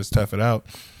usually just tough it out.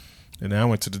 And then I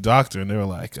went to the doctor and they were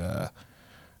like,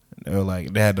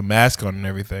 they had the mask on and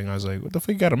everything. I was like, what the fuck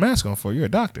you got a mask on for? You're a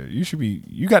doctor. You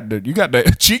got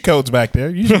the cheat codes back there.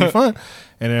 You should be fine.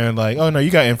 And they're like, oh no, you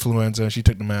got influenza. And she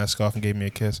took the mask off and gave me a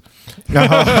kiss.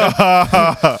 But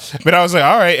I was like,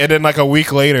 all right. And then like a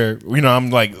week later,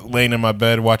 I'm like laying in my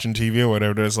bed watching TV or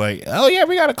whatever. It's like, oh yeah,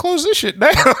 we gotta close this shit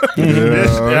down. And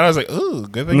I was like, ooh,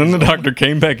 good thing. And then the doctor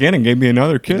came back in and gave me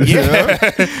another kiss. Yeah.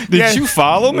 Did you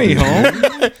follow me home?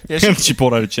 Yeah, And she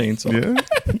pulled out a chainsaw. Yeah.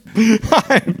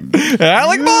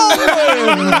 Alec Baldwin!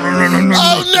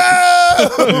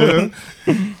 Oh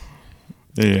no!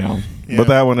 Yeah. But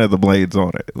that one had the blades on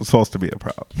it. It was supposed to be a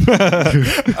prop. Right,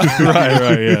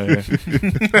 yeah.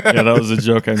 Yeah, that was a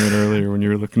joke I made earlier when you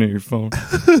were looking at your phone.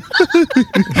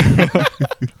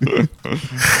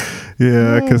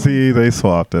 Yeah, because they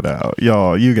swapped it out.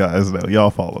 You guys know. Y'all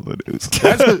follow the news.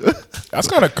 That's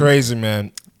kind of crazy,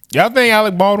 man. Y'all think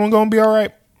Alec Baldwin gonna be all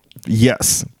right?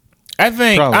 Yes. I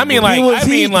think. Probably. I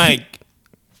mean,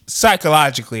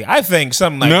 psychologically, I think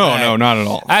something like that. No, not at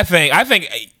all. I think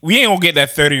we ain't gonna get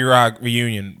that 30 Rock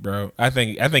reunion, bro. I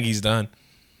think he's done.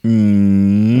 I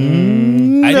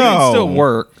think it No. still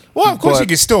work. Well, of course But- he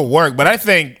can still work, but I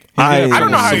think I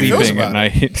don't know how he feels Sleeping at about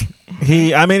it. night.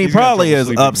 He He's got probably trouble is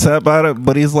sleeping. upset about it,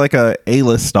 but he's like a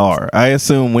A-list star. I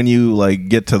assume when you like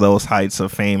get to those heights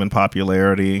of fame and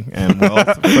popularity and wealth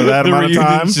for that The amount of time,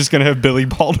 reunion's just gonna have Billy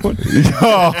Baldwin.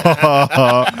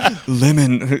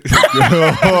 Lemon.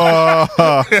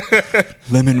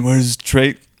 Lemon, where's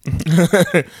Trey?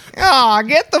 Oh,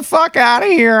 get the fuck out of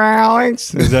here,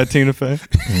 Alex. Is that Tina Fey?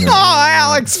 Oh,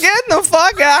 Alex, get the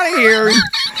fuck out of here.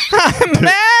 I'm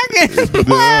back.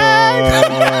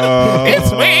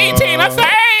 It's me, Tina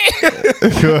Fey.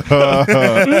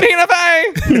 Tina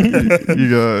Fey. you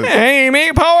got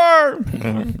Amy Power.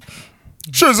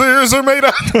 ears are made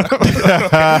up.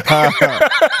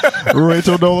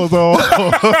 Rachel Dolezal.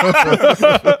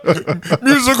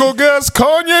 Musical guest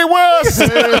Kanye West.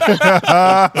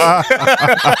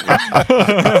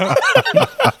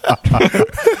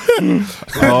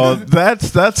 Oh,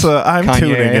 that's I'm Kanye,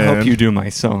 tuning in. I hope you do my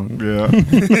song. Yeah.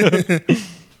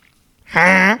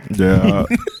 Yeah.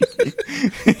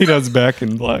 He does Back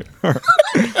in Black.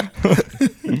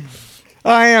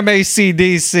 I am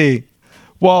AC/DC.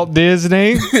 Walt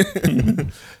Disney.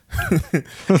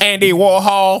 Andy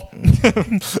Warhol.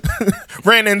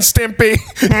 Ren and Stimpy.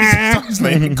 His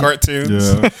name in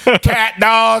cartoons. Yeah. Cat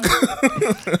Dog.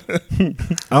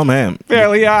 Oh man.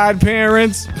 Fairly Odd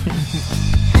Parents.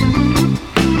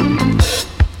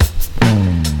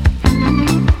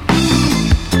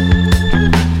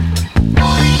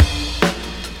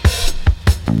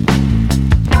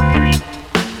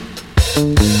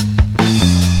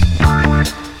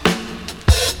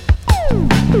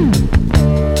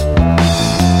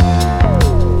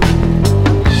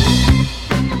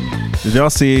 Did y'all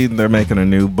see they're making a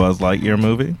new Buzz Lightyear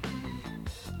movie?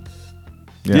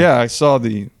 Yeah, I saw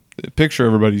the picture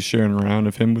everybody's sharing around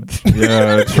of him with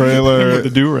Yeah, trailer. with the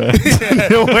do-rag.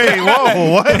 Wait,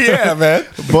 whoa, what? Yeah, man.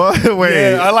 But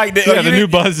wait. Yeah, I like that. Yeah, the new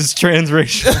Buzz is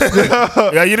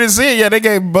transracial. Yeah, you didn't see it. Yeah, they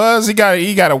gave Buzz. He got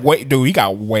a wave. Dude, he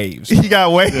got waves. He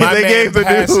got wave. My They man gave the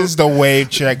passes new. the wave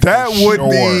check. That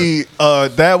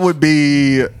would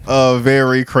be a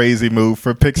very crazy move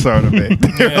for Pixar to make.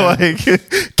 They're like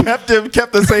kept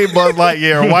the same Buzz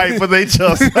Lightyear white, but they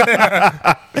just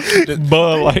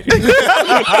Buzz like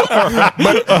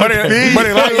Buddy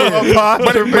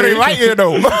Lightyear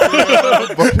though.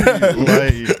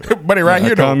 Buddy right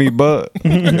here call though. me Buzz.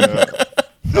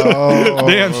 Oh.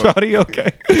 Damn, Shawty,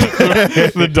 okay.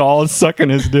 The doll is sucking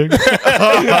his dick.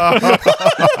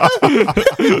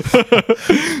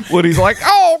 Woody's like,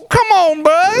 oh, come on,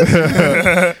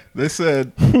 Buzz. They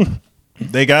said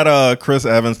they got Chris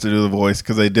Evans to do the voice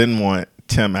because they didn't want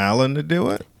Tim Allen to do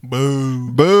it.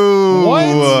 Boo. Boo. What?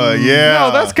 Yeah.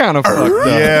 No, that's kind of fucked up.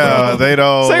 Yeah, they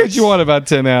don't. Say what you want about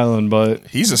Tim Allen, but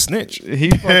He's a snitch. he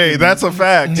Hey, that's a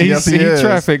fact. Yes, he is.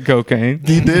 trafficked cocaine.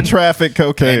 He did traffic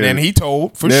cocaine. And then he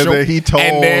told for Yeah, sure. he told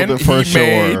and then for he sure.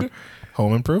 made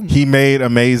Home Improvement. He made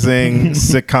amazing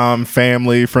sitcom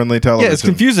family friendly television. Yeah, it's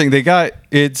confusing.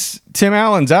 It's Tim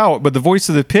Allen's out, but the voice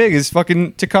of the pig is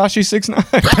fucking Tekashi 6ix9ine.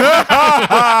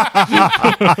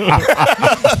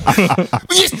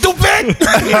 You stupid!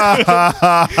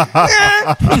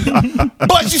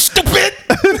 Buzz, you stupid!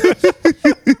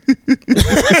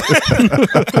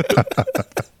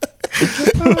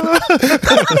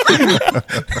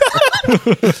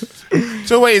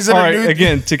 So wait, is it All a right, new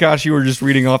again, Tekashi, we're just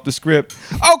reading off the script.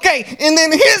 Okay, and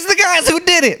then here's the guys who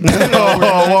did it.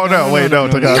 Oh, no, wait, no.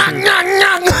 Takashi.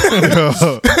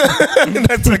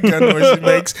 That's a gun noise he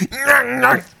makes.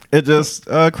 It just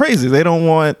crazy. They don't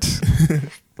want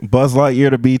Buzz Lightyear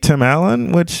to be Tim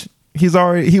Allen, which he was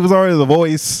already the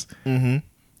voice You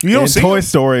don't in see Toy him?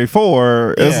 Story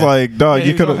 4. It's Yeah. like, dog,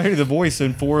 you could have. the voice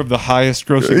in 4 of the highest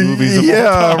grossing movies of all Yeah,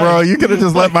 time. bro, you could have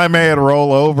just let my man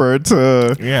roll over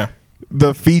to Yeah.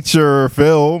 the feature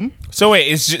film. So wait,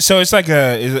 it's like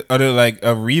are there like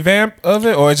a revamp of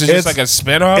it, or is it just like a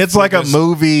spinoff? It's like a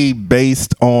movie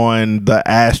based on the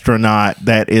astronaut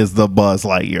that is the Buzz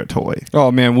Lightyear toy.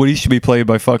 Oh man, Woody should be played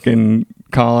by fucking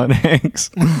Colin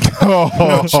Hanks Chet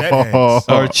Hanks.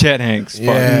 or Chet Hanks. Fuck.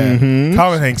 Yeah.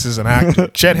 Colin Hanks is an actor.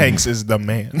 Chet Hanks is the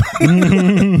man.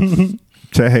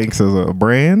 Chet Hanks is a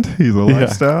brand. He's a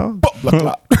lifestyle.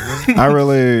 I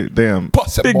really, damn.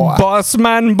 Boss it, Big boy. boss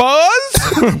man Buzz.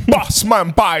 Boss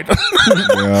man Biden.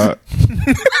 Yeah.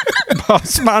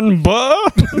 Boss man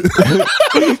Buzz.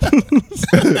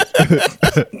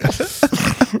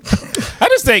 I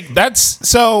just think that's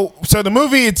so. So the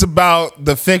movie, it's about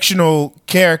the fictional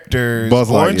character's Buzz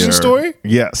origin Lightyear. story.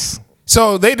 Yes.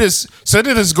 So they're just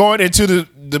going into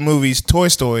the movie's Toy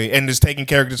Story and just taking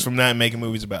characters from that and making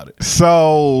movies about it.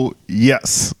 So,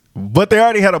 yes. But they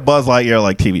already had a Buzz Lightyear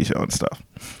like TV show and stuff.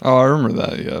 Oh, I remember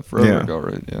that. Yeah, forever Yeah. ago,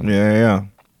 right? Yeah.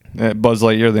 Yeah. Buzz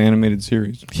Lightyear, the animated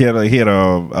series. He had a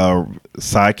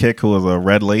sidekick who was a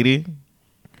red lady.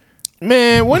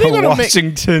 Man, when are you gonna make?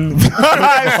 Washington. So she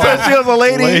was a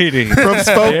lady, from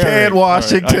Spokane, Yeah, right.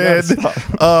 Washington,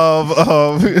 All right,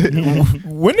 of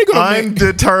When they gonna make?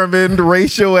 undetermined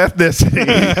racial ethnicity.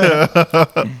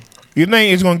 You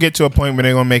think it's gonna get to a point where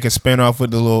they're gonna make a spinoff with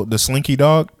the Slinky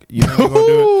dog? You think they're gonna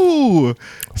do it? Ooh.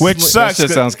 Which That sucks. shit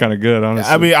sounds kind of good,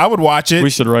 honestly. I mean, I would watch it. we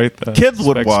should write that. Kids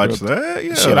would spec watch script. that.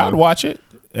 Yeah. Shit, I'd watch it.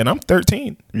 And I'm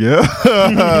 13. Yeah.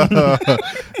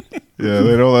 Yeah,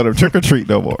 they don't let him trick or treat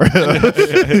no more.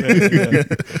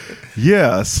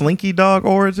 Yeah, Slinky Dog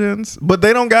Origins, but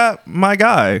they don't got my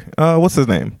guy. What's his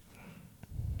name?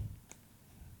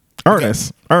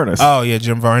 Ernest. Oh yeah,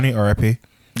 Jim Varney, R.I.P.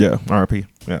 Yeah, R.I.P.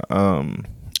 Yeah.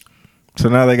 So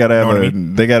now they gotta have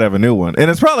a new one, and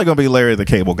it's probably gonna be Larry the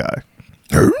Cable Guy.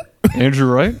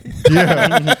 Andrew Wright?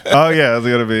 Yeah. Oh yeah, it's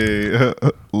gonna be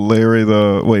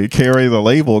Carrie the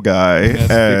Label Guy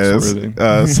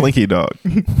as Slinky Dog.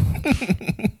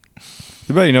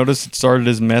 Anybody notice it started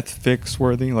as Meth Fix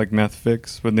Worthy, like Meth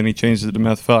Fix, but then he changed it to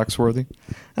Meth Fox Worthy?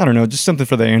 I don't know, just something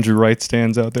for the Andrew Wright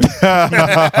stands out there.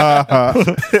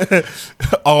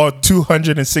 All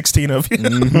 216 of you.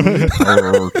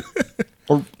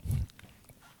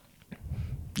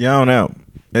 Yeah, I don't know.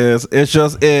 It's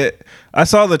just it. I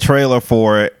saw the trailer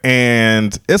for it,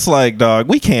 and it's like, dog,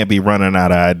 we can't be running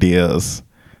out of ideas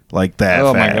like that.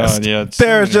 Oh fast. my god, yeah.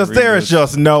 There is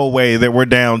just no way that we're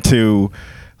down to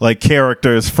like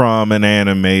characters from an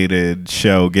animated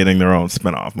show getting their own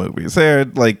spinoff movies. They're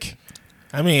like,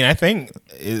 I mean, I think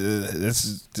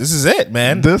this is it,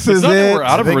 man. This it's is not it. that we're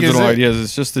out of original ideas.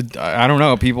 It's just that, I don't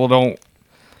know. People don't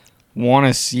want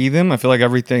to see them. I feel like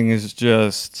everything is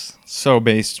just so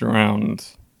based around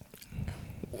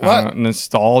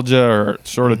nostalgia or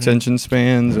short attention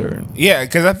spans, or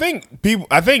because I think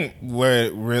where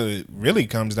it really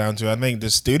comes down to, I think the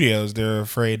studios, they're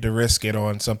afraid to risk it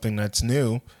on something that's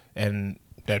new and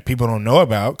that people don't know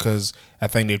about, because I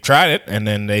think they've tried it and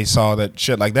then they saw that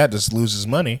shit like that just loses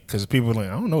money because people are like,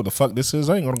 I don't know what the fuck this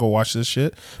is. I ain't gonna go watch this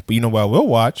shit. But you know what I will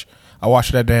watch? I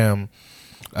watched that damn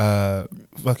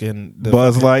fucking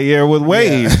Buzz Lightyear with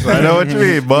waves. Yeah. I know what you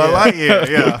mean. Buzz Lightyear.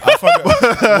 Yeah. I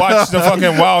watched the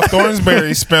fucking Wild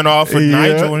Thornsberry spinoff with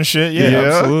Nigel and shit. Yeah,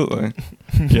 absolutely.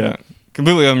 Yeah.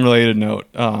 Completely unrelated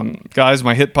note. Guys,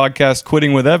 my hit podcast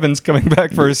Quitting with Evans coming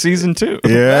back for a season 2.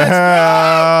 Yeah.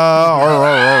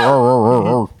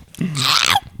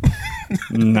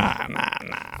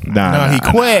 Nah, he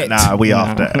quit. Nah, we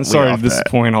off that. I'm sorry to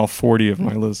disappoint all 40 of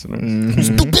my listeners.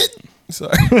 Stupid.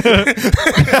 Sorry. Sorry,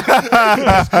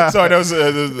 that was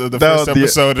the first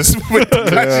episode.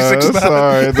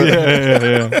 Sorry.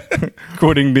 Yeah.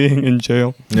 Quitting being in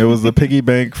jail. It was the piggy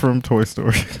bank from Toy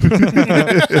Story.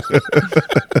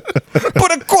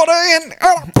 Put a quarter in.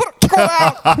 Put a quarter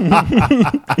out.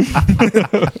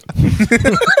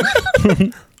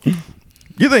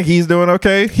 You think he's doing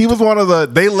okay? He was one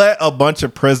of they let a bunch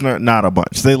of not a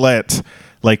bunch. They let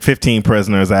like 15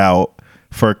 prisoners out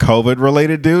for COVID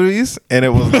related duties, and it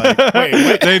was like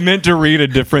wait. They meant to read a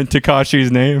different Takashi's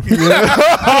name.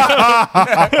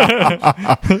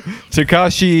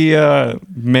 Takashi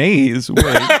Maze.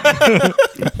 Wait.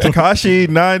 Takashi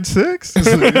 96. That's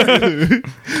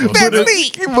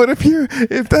me. But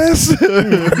if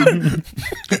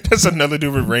that's another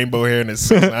dude with rainbow hair and his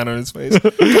sign on his face.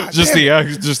 Just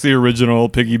the original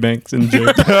piggy banks in jail.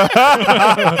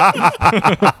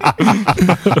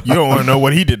 You don't want to know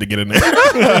what he did to get in there.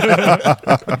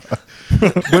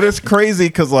 But it's crazy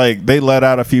because like they let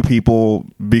out a few people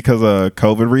because of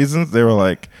COVID reasons. They were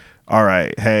like, all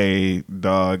right, hey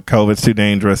dog, COVID's too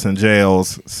dangerous in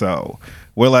jails, so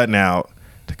we're letting out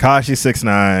Tekashi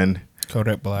 6ix9ine,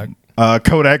 Kodak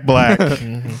Black,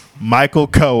 Michael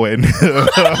Cohen,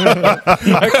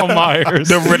 Michael Myers,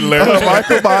 the Riddler,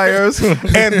 Michael Myers,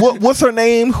 and what's her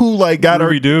name? Who like got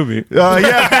Ruby Doobie?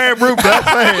 Yeah, Ruby.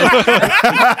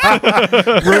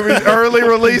 That's Ruby, early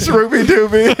release Ruby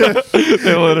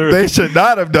Doobie. They should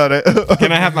not have done it.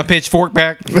 Can I have my pitchfork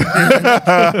back?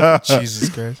 Jesus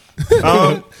Christ.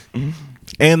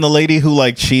 And the lady who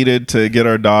like cheated to get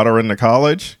her daughter into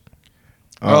college.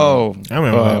 I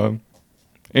remember that.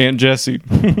 Aunt Jessie.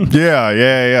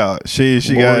 Yeah. She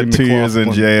got 2 years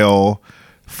in jail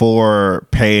for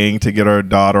paying to get her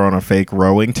daughter on a fake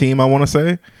rowing team, I want to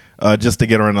say, just to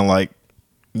get her into like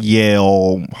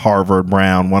Yale, Harvard,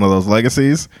 Brown, one of those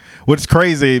legacies, which is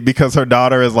crazy because her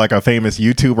daughter is like a famous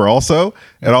YouTuber also,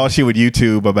 and all she would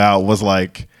YouTube about was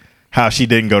like how she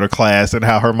didn't go to class and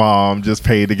how her mom just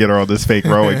paid to get her on this fake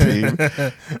rowing team.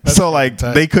 So like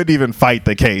they couldn't even fight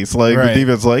the case. Like the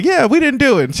defense like, yeah, we didn't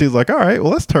do it. And she's like, all right,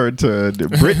 well, let's turn to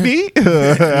Brittany,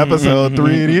 episode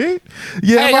 388.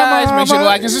 Yeah, hey guys, make sure to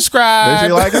like and subscribe.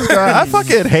 I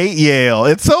fucking hate Yale.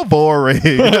 It's so boring.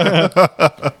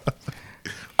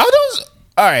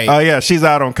 All right. Oh yeah, she's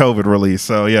out on COVID release.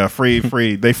 So yeah, free.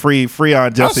 They free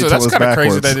on Jesse till it's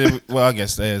backwards. Crazy well, I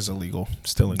guess that is illegal.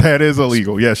 Stealing. That is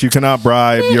illegal. Yes, you cannot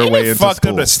bribe your way into fucked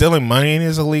school. Up that stealing money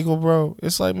is illegal, bro.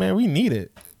 It's like, man, we need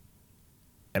it,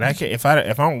 and I can't. If I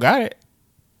don't got it,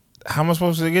 how am I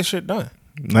supposed to get shit done?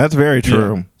 That's very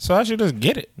true. Yeah. So I should just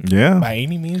get it. Yeah. By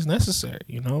any means necessary.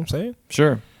 You know what I'm saying?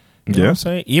 Sure. You know what I'm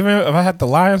saying? Even if I had to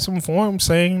lie on some form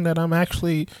saying that I'm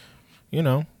actually,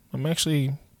 I'm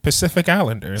actually Pacific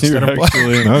Islander instead of black.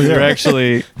 You're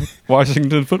actually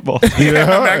Washington football. I'm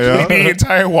actually the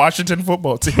entire Washington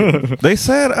football team. They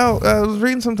said, I was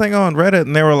reading something on Reddit,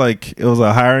 and they were like, it was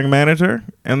a hiring manager,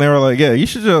 and they were like, yeah, you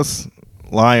should just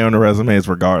lie on the resumes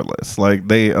regardless. Like,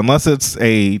 unless it's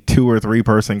a 2 or 3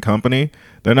 person company,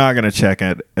 they're not going to check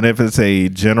it. And if it's a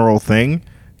general thing,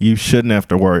 you shouldn't have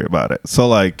to worry about it. So,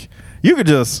 like, you could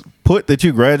just put that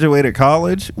you graduated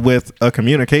college with a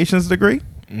communications degree,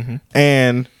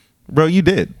 and, bro, you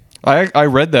did. I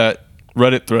read that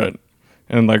Reddit thread,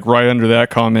 and, like, right under that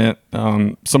comment,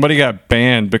 somebody got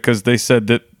banned because they said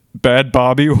that Bad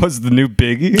Bobby was the new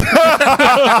Biggie.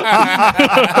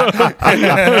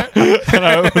 And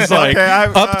I was like,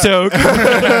 uptoke.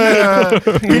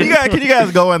 Can you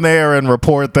guys go in there and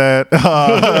report that?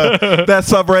 That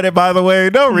subreddit, by the way,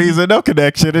 no reason, no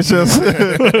connection. It's just,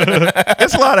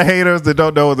 it's a lot of haters that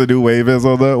don't know what the new wave is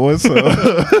on that one. So.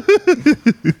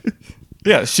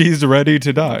 Yeah, she's ready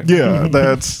to die. Yeah,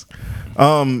 that's...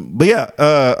 but yeah,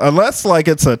 unless like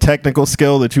it's a technical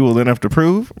skill that you will then have to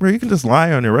prove, or you can just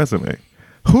lie on your resume.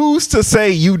 Who's to say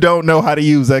you don't know how to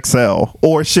use Excel,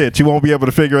 or shit, you won't be able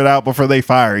to figure it out before they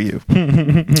fire you?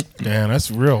 Yeah, that's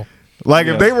real. Like,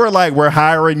 if they were like, we're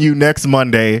hiring you next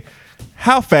Monday,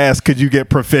 how fast could you get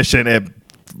proficient at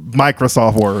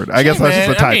Microsoft Word? I guess that's just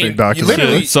a typing document.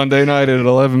 literally- Sunday night at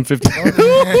 11:50.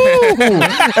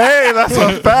 Hey, that's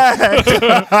a fact.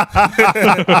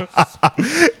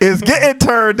 It's getting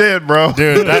turned in, bro.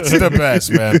 Dude, that's the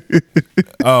best, man.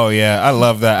 Oh yeah, I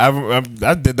love that.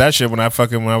 I did that shit when I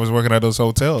was working at those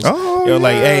hotels. Oh, You're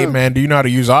like, yeah. hey man, do you know how to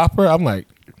use Opera? I'm like,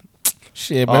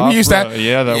 shit, man, we used that. Opera,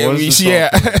 yeah, that was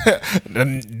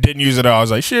the Didn't use it all. I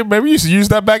was like, shit, man, we used to use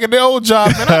that back in the old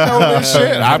job. Man, I know this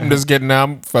shit. I'm just getting now.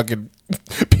 I'm fucking.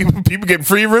 People getting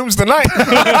free rooms tonight.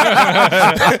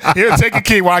 Here, take a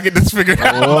key while I get this figured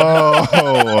out.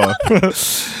 Whoa.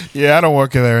 Yeah, I don't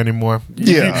work there anymore.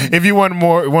 Yeah. If you want to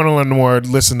learn more,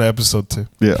 listen to episode 2.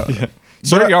 Yeah.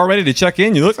 Sir, you all ready to check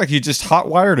in? You look like you just hot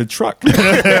wired a truck. Throwing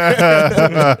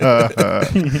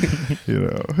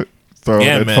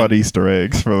Yeah, in man. fun Easter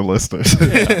eggs for the listeners.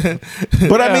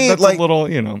 But I mean, that's like, a little,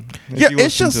 if Yeah, you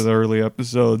it's listen just- to the early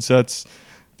episodes,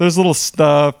 there's little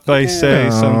stuff I say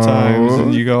sometimes,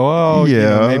 and you go, oh,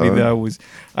 Yeah. maybe that was.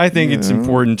 I think it's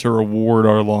important to reward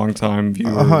our longtime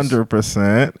viewers.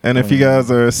 100%. And if you guys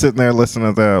are sitting there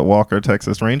listening to that Walker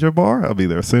Texas Ranger bar, I'll be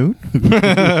there soon.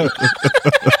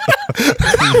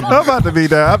 I'm about to be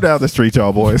down. I'm down the street,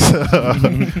 y'all boys.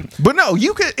 But no,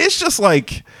 you could. It's just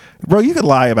like, bro, you could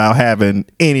lie about having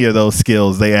any of those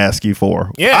skills they ask you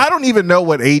for. Yeah. I don't even know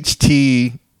what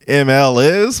HTML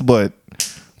is, but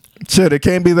shit, it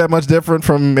can't be that much different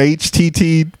from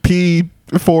HTTP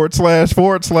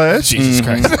 // Jesus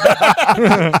Christ.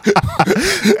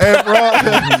 And bro,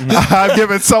 I've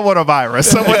given someone a virus.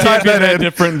 Someone Can't type be that that in.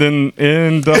 different than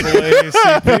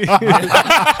NAACP.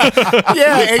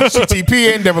 Yeah,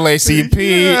 HTTP, NAACP.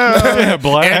 Yeah,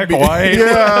 black, NB white.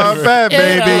 Yeah, Fat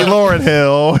Baby, Lauryn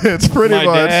Hill. It's pretty My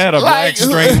much dad, a black Like,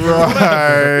 stranger.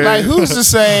 right. Like, who's to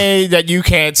say that you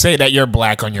can't say that you're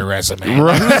black on your resume?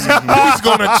 Who's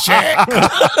gonna check?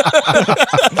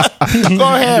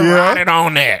 Go ahead, Yeah. write it on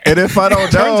there. And if I don't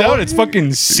Turns know, out it's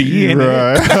fucking C in it.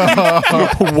 right.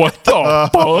 What the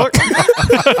fuck?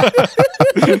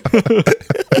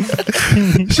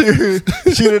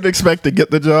 she didn't expect to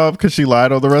get the job because she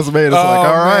lied on the resume. And it's like, all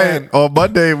right, man. on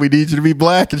Monday we need you to be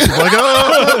black, and she's like,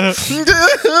 oh.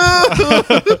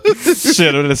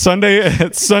 Shit, it's Sunday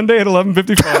at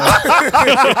 11:55.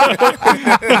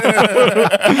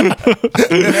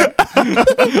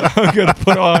 I'm gonna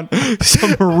put on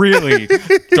some really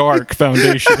dark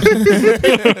foundation.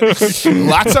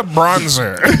 Lots of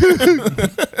bronzer.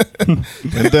 And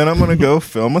then I'm gonna go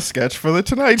film a sketch for the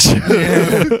Tonight Show.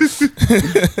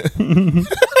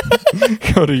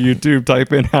 Go to YouTube,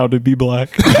 type in "how to be black."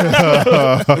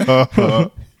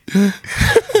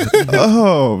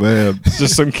 Oh man, It's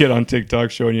just some kid on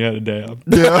TikTok showing you how to dab.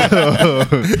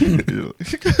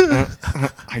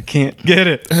 I can't get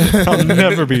it. I'll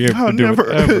never be able to do it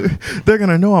ever. They're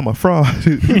gonna know I'm a fraud.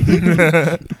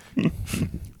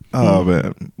 Oh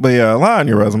man, but yeah, lie on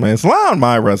your resume. It's lie on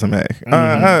my resume.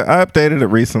 I updated it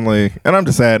recently, and I'm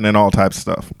just adding in all types of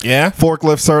stuff. Yeah.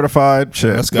 Forklift certified,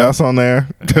 shit, Let's go. that's on there.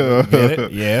 Get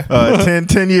it? Yeah.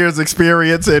 10 years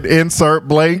experience and insert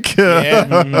blank. Yeah.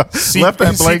 Left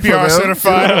that blank for CPR them.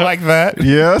 certified. I like that.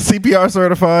 Yeah, CPR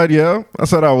certified. Yeah, I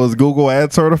said I was Google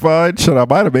Ad certified. Shit, I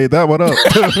might have made that one up.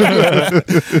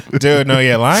 Dude, no,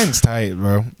 yeah, line's tight,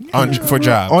 bro. For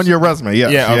jobs. On your resume,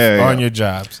 yes. yeah, yeah. on your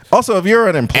jobs. Also, if you're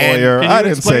an employee, employer. Can you I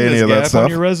didn't explain say any this of that gap stuff. on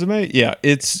your resume? Yeah,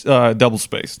 it's double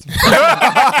spaced. Hey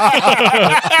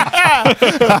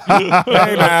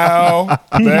now,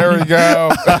 there we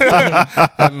go.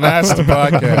 And that's the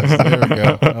podcast. There we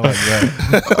go. I like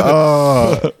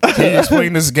that. Can you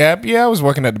explain this gap? Yeah, I was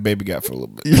working at the Baby Gap for a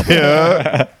little bit.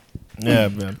 Yeah. Yeah,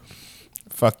 man.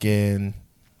 Fucking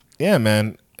yeah,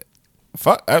 man.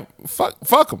 Fuck them.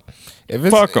 If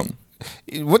it's, Fuck 'em.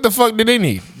 What the fuck do they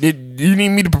need? Did you need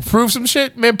me to prove some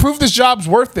shit? Man, prove this job's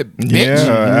worth it, bitch.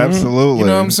 Yeah, absolutely. You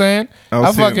know what I'm saying?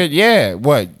 I fucking yeah.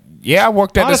 What? Yeah, I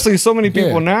worked at Honestly, this, so many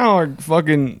people yeah. now are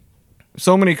fucking.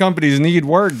 So many companies need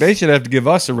work. They should have to give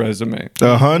us a resume.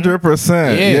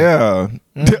 100%. Yeah.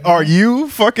 Are you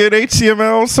fucking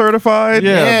HTML certified?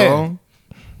 Yeah, bro.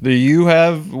 Do you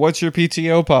have? What's your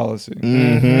PTO policy?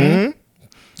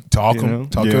 Talk You know?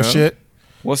 your shit.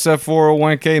 What's that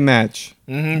 401k match?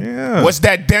 Yeah. What's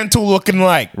that dental looking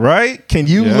like? Right? Can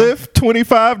you lift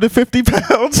 25 to 50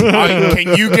 pounds?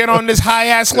 Can you get on this high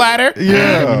ass ladder?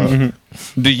 Yeah.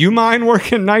 Do you mind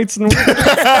working nights and weekends?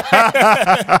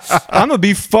 I'm gonna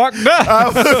be fucked up.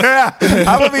 I'm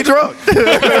going to be drunk.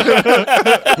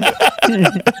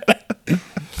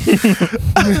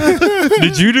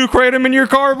 Did you do kratom in your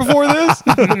car before this?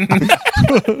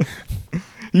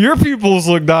 Your pupils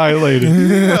look dilated.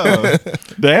 Yeah.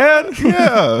 Dad?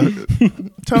 Yeah.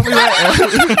 Tell me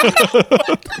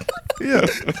that. Yeah.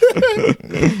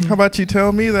 How about you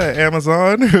tell me that,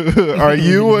 Amazon? Are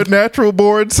you a natural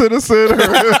born citizen? Am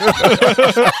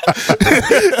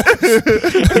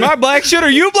I black shit? Are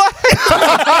you black?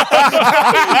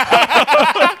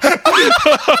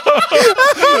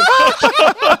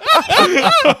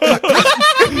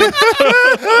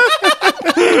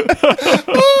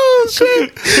 Oh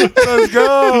shit! Let's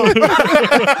go.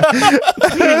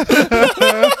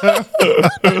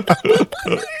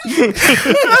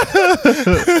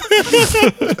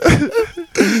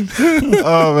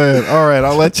 Oh man! All right,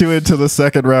 I'll let you into the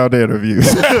second round interviews.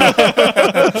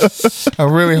 I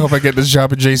really hope I get this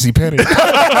job at JC Penney.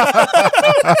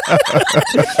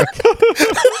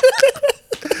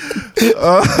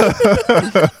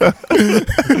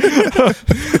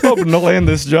 Hoping to land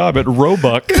this job at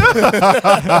Roebuck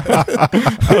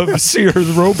of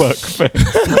Sears Roebuck fame.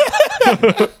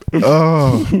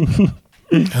 Oh,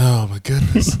 Oh my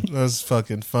goodness, that was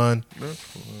fucking fun.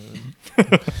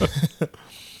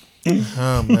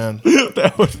 Oh man,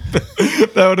 That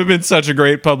would have been such a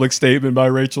great public statement by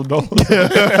Rachel Dolan.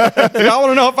 Y'all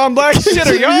want to know if I'm black shit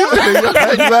or y'all?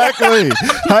 exactly.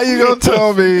 How you gonna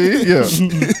tell me? Yeah.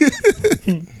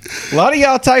 A lot of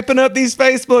y'all typing up these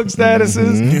Facebook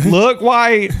statuses. Look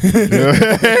white.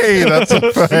 Hey, that's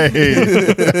a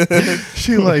fade.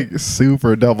 She like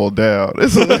super doubled down.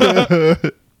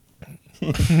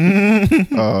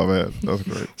 Oh man, that's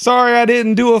great. Sorry I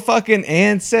didn't do a fucking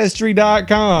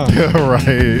ancestry.com.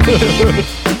 Right.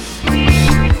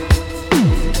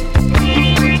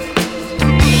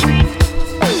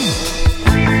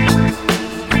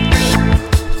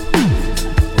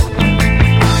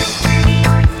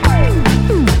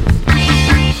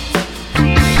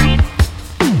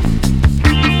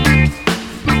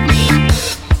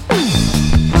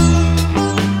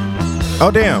 Oh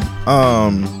damn.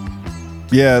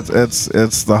 Yeah,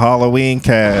 it's the Halloween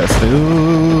cast.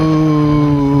 Ooh.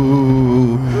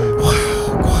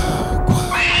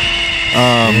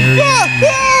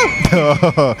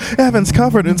 Evan's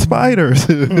covered in spiders.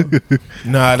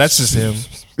 nah, that's just him.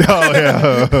 Oh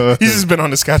yeah. He's just been on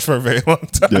the sketch for a very long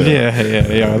time.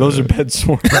 Yeah. Those are bed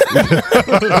sores.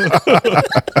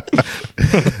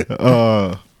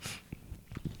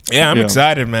 Yeah, I'm Yeah.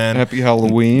 excited, man. Happy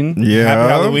Halloween. Yeah. Happy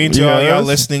Halloween to all y'all Yes.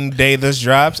 listening the day this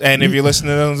drops. And if you're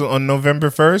listening on November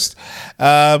 1st,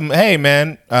 hey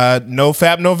man, no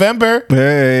Fab November.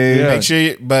 Hey. Yeah. Make sure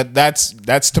you, but that's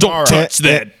tomorrow. Don't touch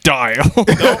that dial. Don't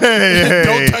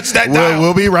touch that dial.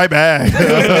 We'll be right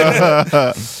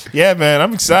back. Yeah, man,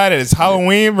 I'm excited. It's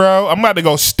Halloween, bro. I'm about to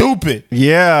go stupid.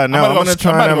 Yeah, no, I'm gonna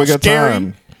try and have a good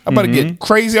time. I'm about to get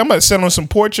crazy. I'm about to sit on some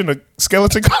porch in a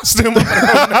skeleton costume.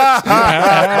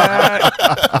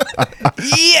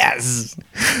 Yes.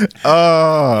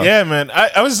 Yeah, man.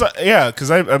 I was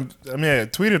because I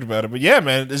tweeted about it, but yeah,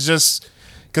 man, it's just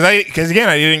because again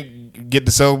I didn't get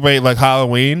to celebrate like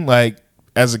Halloween like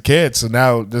as a kid, so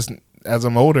now just as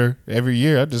I'm older, every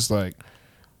year I just like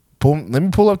let me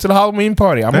pull up to the Halloween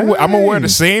party. I'm gonna wear the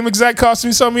same exact costume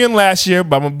you saw me in last year,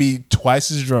 but I'm gonna be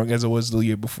twice as drunk as I was the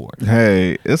year before.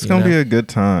 Hey, it's gonna be a good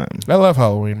time. I love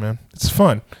Halloween, man. It's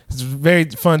fun. It's a very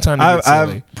fun time to get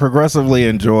silly. I've progressively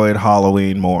enjoyed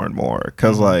Halloween more and more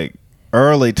because like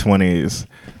early 20s,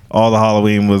 all the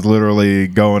Halloween was literally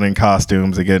going in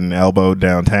costumes and getting elbowed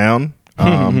downtown.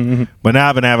 But now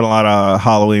I've been having a lot of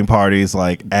Halloween parties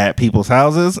like at people's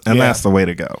houses, and that's the way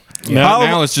to go.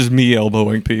 Now it's just me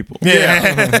elbowing people.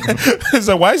 Yeah.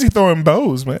 So why is he throwing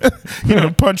bows, man?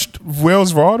 Punched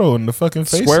Will's Rado in the fucking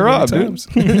face. Square up, dude.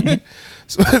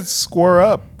 Square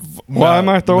up. Why am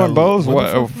I throwing bows?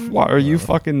 Why are you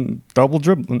fucking double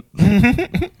dribbling?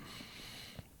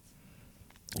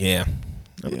 Yeah.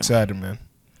 I'm excited, man.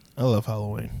 I love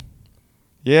Halloween.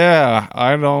 Yeah,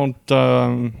 I don't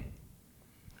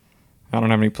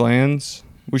have any plans.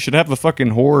 We should have a fucking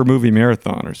horror movie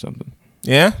marathon or something.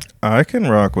 Yeah? I can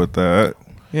rock with that.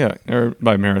 Yeah, or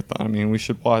by marathon, I mean we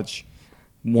should watch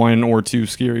 1 or 2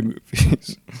 scary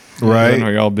movies. Right. I know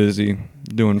y'all busy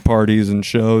doing parties and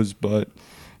shows, but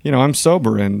I'm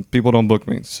sober and people don't book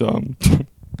me, so.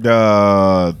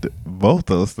 Both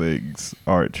those things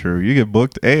aren't true. You get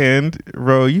booked, and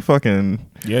bro, you fucking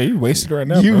you wasted right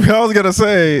now. I was gonna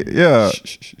say, yeah.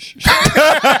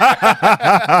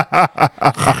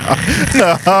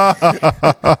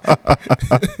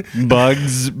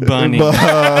 Bugs Bunny.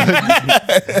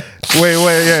 Wait,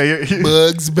 yeah.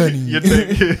 Bugs Bunny.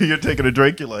 You're taking a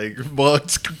drink. You're like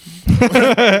Bugs.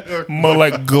 More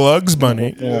like Glugs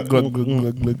Bunny. Glug, glug,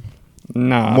 glug, glug.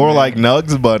 Nah, more man. like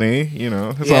Nugs Bunny. It's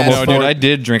Yeah. almost. No, dude, I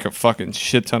did drink a fucking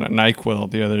shit ton of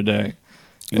NyQuil the other day.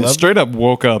 And straight up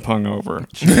woke up hungover.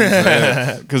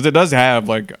 Because it does have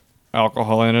like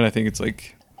alcohol in it. I think it's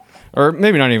like, or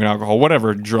maybe not even alcohol,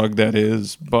 whatever drug that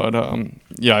is. But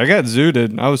yeah, I got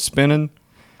zooted. I was spinning,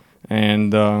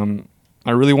 and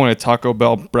I really wanted Taco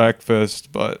Bell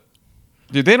breakfast, but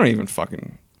dude, they don't even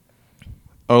fucking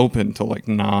open till like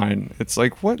 9. It's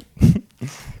like, what?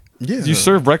 Yeah. You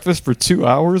serve breakfast for 2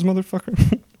 hours,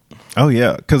 motherfucker? Oh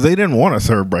yeah, because they didn't want to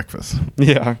serve breakfast.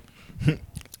 Yeah.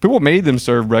 People made them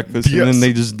serve breakfast, and then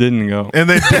they just didn't go. And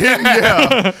they did,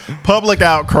 yeah. Public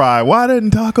outcry. Why didn't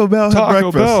Taco Bell have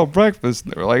Taco breakfast? Bell breakfast.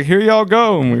 They were like, "Here y'all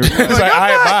go," and we were like, It's like, all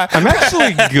right, bye. "I'm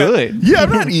actually good." Yeah,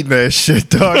 I'm not eating that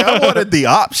shit, dog. I wanted the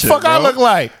option. Fuck, bro. I look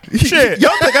like shit.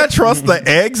 Y'all think I trust the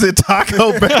eggs at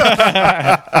Taco Bell?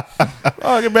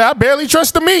 Oh, man, I barely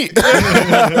trust the meat.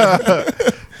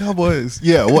 Y'all boys.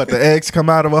 Yeah, what? The eggs come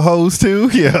out of a hose too?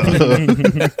 Yeah.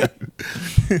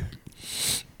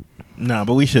 Nah,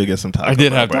 but we should get some Taco Bell. I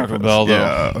did have Taco breakfast. Bell though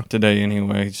Yeah. today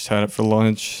anyway. Just had it for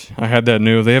lunch. I had that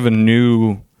new. They have a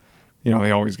new. They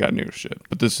always got new shit,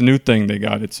 but this new thing they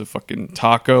got. It's a fucking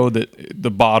taco that the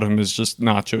bottom is just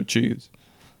nacho cheese.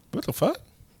 What the fuck?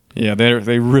 Yeah,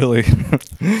 they really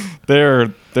they're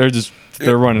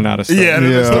running out of stuff. Yeah,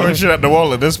 they're just throwing shit at the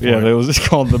wall at this point. Yeah, it was just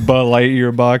called the Bud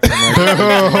Lightyear box.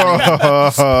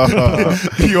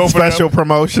 You open Special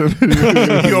promotion.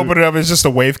 you open it up, it's just a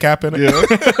wave cap in it.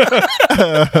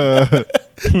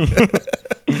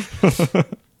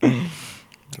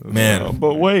 Man.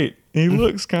 But wait, he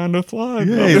looks kind of fly.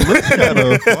 Yeah, he looks kind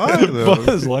of fly though.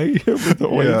 Buzz Lightyear with the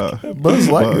wave. Yeah. Buzz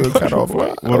Lightyear kind of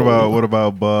fly. What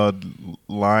about Bud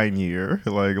Lightyear?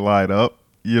 Like light up?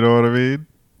 You know what I mean?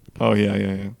 Oh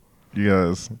yeah. You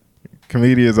guys,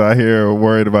 comedians out here are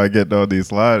worried about getting on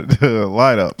these light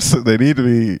ups. They need to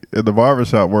be in the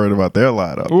barbershop worried about their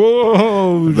light up.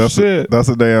 Whoa, shit. That's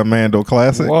a damn Mando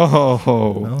classic. Whoa.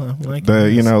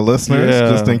 Listeners, Yeah.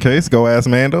 just in case, go ask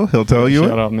Mando. He'll tell you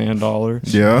Shout it. out Man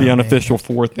Dollars. Yeah. The unofficial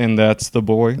fourth, and that's the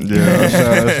boy.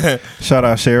 Yeah. Shout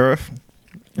out Sheriff.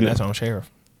 And that's on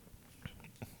Sheriff.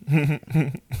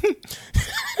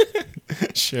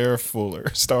 Sheriff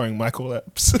Fuller, starring Michael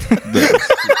Epps.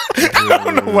 I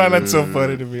don't know why that's so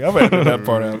funny to me. I'm editing that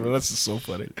part out, but that's just so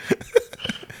funny.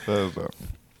 Yeah,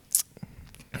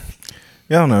 I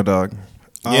don't know, dog.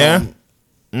 Yeah?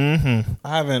 I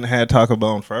haven't had Taco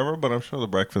Bell in forever, but I'm sure the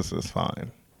breakfast is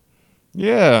fine.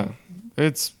 Yeah.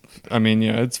 It's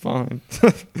fine.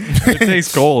 It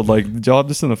tastes cold. Like, did y'all have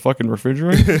this in the fucking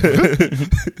refrigerator?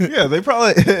 Yeah, they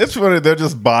probably. It's funny. They're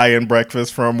just buying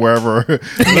breakfast from wherever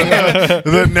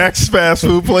the next fast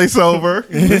food place over.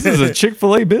 This is a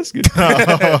Chick-fil-A biscuit.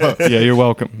 Yeah, you're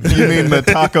welcome. You mean the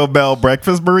Taco Bell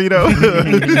breakfast burrito?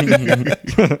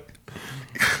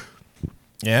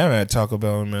 Yeah, I haven't had Taco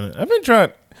Bell in a minute. I've been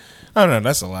trying. I don't know.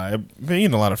 That's a lie. I've been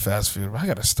eating a lot of fast food, but I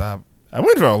gotta stop. I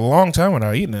went for a long time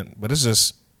without eating it, but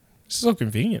it's so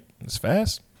convenient. It's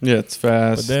fast, Yeah, it's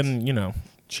fast. but then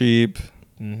cheap.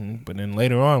 But then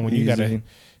later on, when you gotta Easy.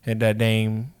 hit that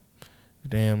damn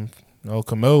old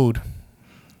commode,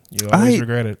 you always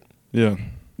regret it. Yeah.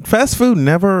 Fast food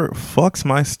never fucks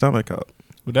my stomach up.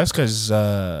 Well, that's because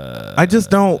I just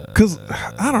don't, because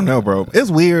I don't know, bro. It's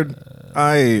weird.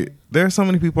 There are so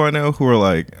many people I know who are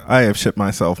like, I have shit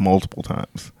myself multiple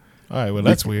times. all right. Well,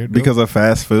 that's weird Because of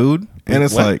fast food. And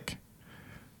it's What? like,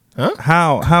 Huh?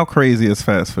 how crazy is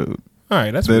fast food? all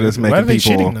right, that's that weird. is Why are making they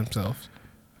people- shitting themselves?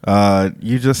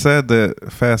 You just said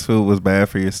that fast food was bad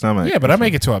for your stomach. Yeah, but I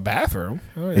make it to a bathroom.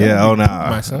 Yeah.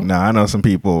 Nah. I know some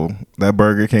people. That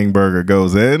Burger King burger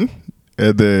goes in,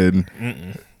 and then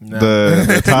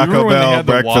the Taco Bell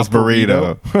breakfast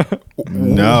burrito.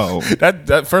 No.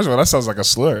 That first of all, that sounds like a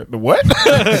slur. The what?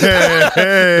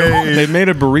 They made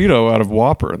a burrito out of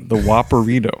Whopper. The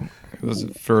Whopperito. It was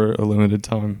for a limited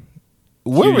time.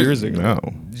 What was, years ago? No.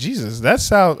 Jesus, that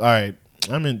sounds all right.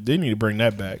 I mean, they need to bring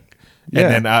that back. Yeah.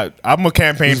 And then I'm gonna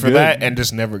campaign for good. that and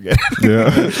just never get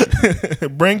it. Yeah.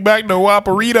 Bring back the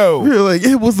Whopperito. You're like,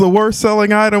 it was the worst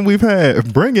selling item we've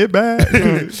had. Bring it back.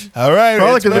 All right,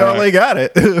 Probably it's because y'all back. ain't got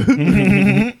it.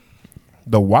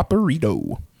 The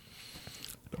Whopperito.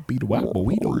 Be the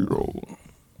Whopperito.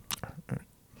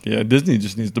 Yeah, Disney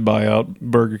just needs to buy out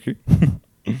Burger King.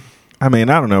 I mean,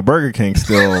 I don't know. Burger King's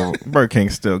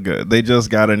still good. They just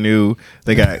got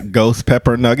they got ghost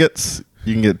pepper nuggets.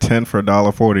 You can get 10 for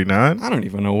 $1.49. I don't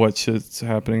even know what shit's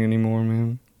happening anymore,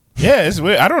 man. Yeah, it's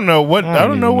weird. I don't know what. I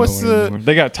don't know what's anymore.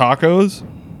 They got tacos.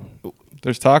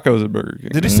 There's tacos at Burger King.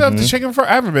 Did they still have the chicken fry?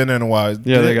 I haven't been in a while.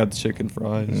 Yeah, they got the chicken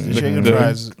fries. The chicken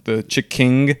fries. The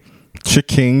chicken.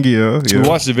 Chicken, yeah. We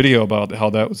watched a video about how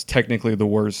that was technically the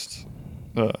worst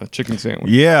chicken sandwich.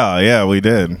 Yeah, we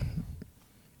did.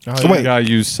 Oh, So wait. You gotta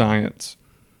use science.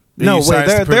 They No, used wait.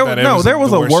 science to prove that it There was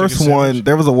the a worst worse chicken one. sandwich.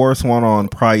 There was a worse one on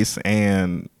price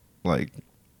and like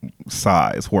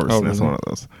size. Worseness, really? one of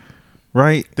those.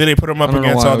 Right? Did they put them up I don't know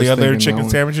against why I all the was other thinking chicken that one.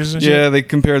 sandwiches and shit? Yeah, they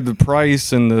compared the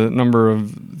price and the number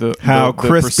of the How the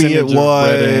crispy it percentage of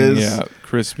breading. was. Yeah,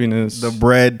 crispiness. The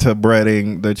bread to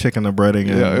breading, the chicken to breading.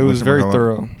 Yeah, and it was very whatchamacallit.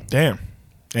 thorough. Damn.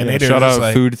 And Yeah, they did shout just out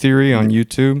like, Food Theory on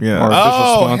YouTube. Yeah. Our official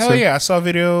oh, sponsor. hell yeah. I saw a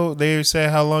video. They said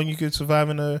how long you could survive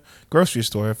in a grocery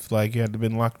store if like you had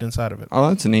been locked inside of it. Oh,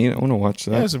 that's neat. I want to watch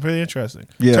Yeah, that. it's pretty interesting.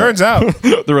 Yeah. Turns out.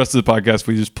 The rest of the podcast,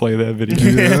 we just play that video.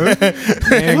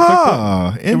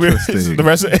 Ah, interesting. The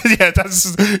rest of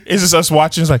it's just us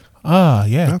watching. It's like,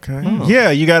 yeah. Okay. Yeah,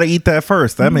 you got to eat that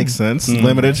first. That makes sense.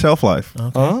 Limited shelf life.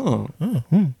 Oh,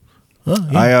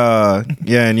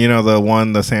 And you know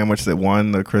the sandwich that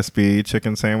won the crispy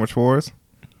chicken sandwich wars?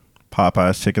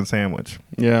 Popeye's chicken sandwich.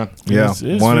 yeah. Yeah,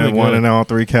 It's one really good. in all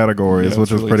three categories, Yeah,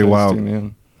 which it's was really pretty tasty, wild.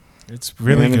 Man. It's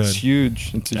really Man, good. It's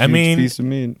huge. It's a I huge mean- piece of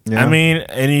meat. Yeah. I mean,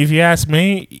 and if you ask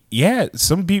me, yeah,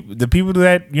 some people, the people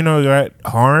that got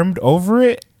harmed over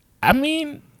it, I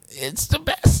mean, it's the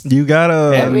best. You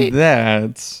gotta And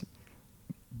that's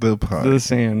the pie. the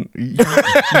sand.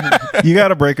 You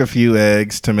gotta break a few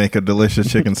eggs to make a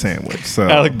delicious chicken sandwich. So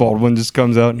Alec Baldwin just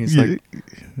comes out and he's Yeah. like,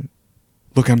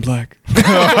 "Look, I'm black."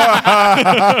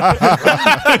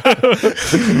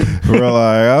 we're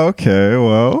like, okay,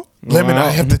 well, Lemon, Wow. I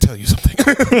have to tell you something.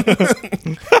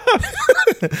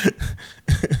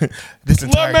 This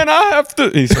entire Lemon, I have to.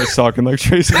 He starts talking like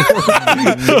Tracy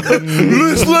Morgan.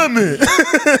 Liz Lemon.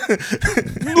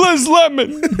 Liz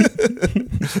Lemon.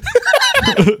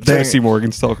 Tracy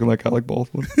Morgan's talking like Alec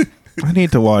Baldwin. I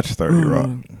need to watch 30 Rock.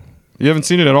 You haven't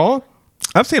seen it at all?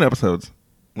 I've seen episodes.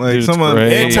 Like Dude, it's someone,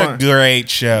 great. It's a great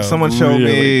show. someone showed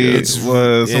Really me good.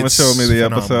 someone It's showed me the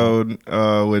phenomenal.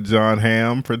 episode with John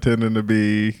Hamm pretending to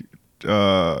be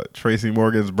Tracy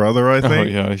Morgan's brother. I Oh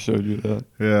think. yeah, I showed you that.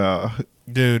 Yeah,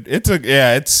 Dude,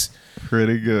 it's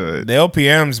pretty good. the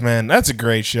LPMs, man. That's a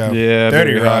great show. Yeah,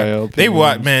 30 very Rock. high They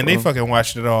LPMs, they bro. fucking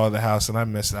watched it all at the house, and I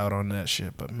missed out on that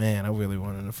shit. But man, I really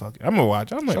wanted to fucking. I'm gonna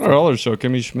watch. I'm like, Shout out all their show.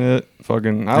 Kimmy Schmidt.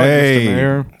 Fucking. I like Hey. Mr.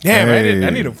 Mayor. yeah, Hey. man, I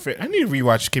need to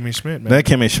rewatch Kimmy Schmidt, man. That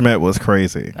Kimmy Schmidt was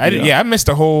crazy. I missed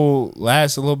the whole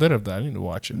last little bit of that. I need to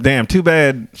watch it. Damn, too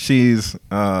bad she's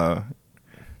like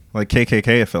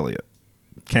KKK affiliate.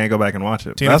 Can't go back and watch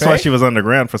it. Tina That's Fey? why she was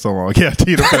underground for so long. Yeah,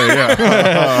 Tina Fey.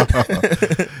 Yeah,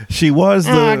 she was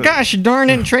the. Gosh darn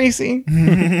it, Tracy.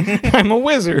 I'm a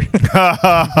wizard.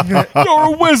 You're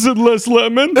a wizard, Les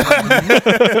Lemon. Look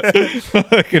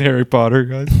at Harry Potter,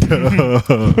 guys.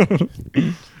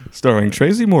 Starring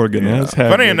Tracy Morgan as Hagrid.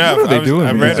 Funny enough, what are they doing?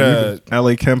 I with read these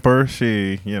Ellie Kemper.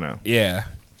 She, yeah.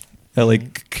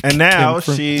 and now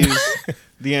Kemper. she's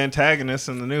the antagonist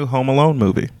in the new Home Alone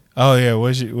movie. Oh yeah,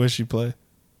 what's she play?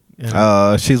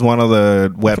 She's one of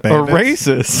the wet A bandits.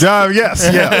 racist. Yes,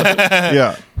 yeah,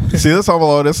 yeah. See this Home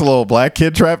Alone? This little black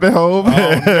kid trapped at home.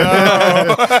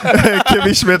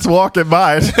 Kimmy Schmidt's walking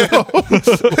by.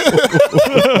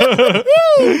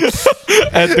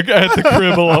 at the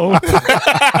crib alone.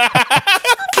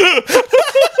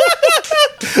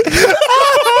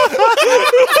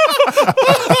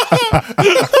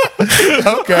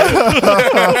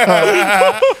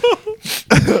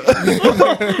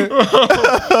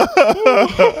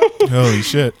 Holy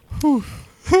shit.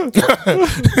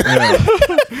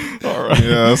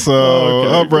 Yeah,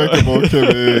 so Unbreakable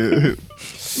Kimmy.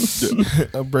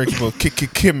 Unbreakable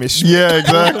chemistry. Yeah,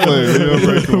 exactly.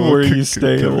 Unbreakable Where you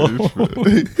stay alone.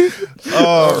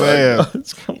 Oh man.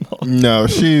 No,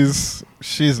 she's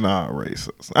not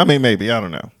racist. I mean, maybe, I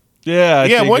don't know. Yeah,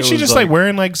 Yeah, wasn't she just like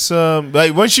wearing like some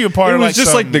like wasn't she a part it of was like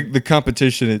just some, like the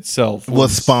competition itself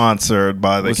Was sponsored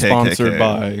by the was KKK. sponsored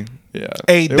by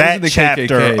It That wasn't the chapter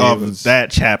KKK, of it was- that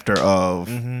chapter of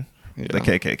yeah. the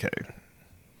KKK.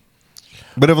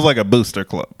 But it was like a booster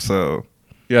club, so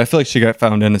Yeah, I feel like she got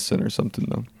found innocent or something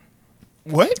though.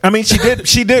 what? I mean,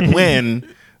 she did win,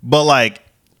 but like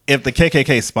if the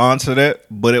KKK sponsored it,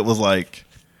 but it was like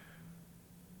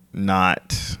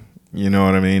not, you know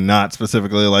what I mean? Not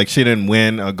specifically like she didn't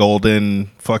win a golden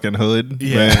fucking hood.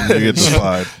 Yeah. Man, you get the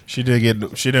slide. She didn't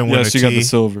win Yeah, a she got the T.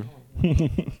 silver.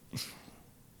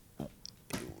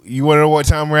 You want to know what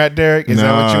time we're at, Derek? Is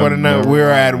that what you want to know? No, We're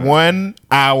at no. 1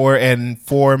 hour and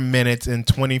 4 minutes and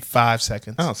 25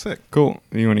 seconds. Oh, sick. Cool.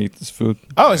 You want to eat this food?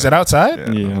 Oh, is that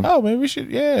outside? Yeah. Oh, man, we should.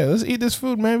 Yeah, let's eat this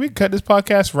food, man. We can cut this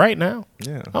podcast right now.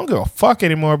 Yeah. I don't give a fuck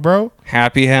anymore, bro.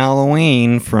 Happy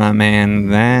Halloween from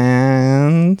and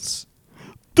that's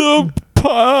the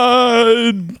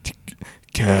podcast.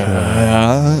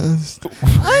 I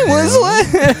was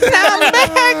I'm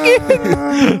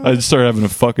back. I just started having a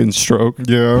fucking stroke.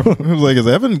 Yeah. I was like, is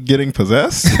Evan getting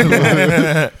possessed?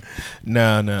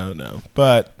 No.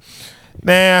 But,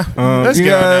 nah, let's you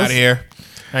get on guys- out of here,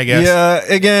 I guess. Yeah,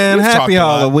 again, We've talked happy a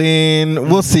lot. Halloween.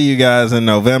 We'll see you guys in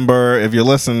November. If you're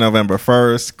listening November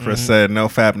 1st, Chris said no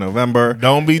Fab November.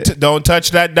 Don't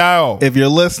touch that dial. If you're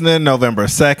listening November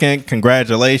 2nd,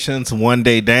 congratulations. One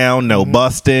day down, no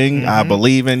busting. I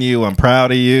believe in you. I'm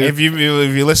proud of you. If you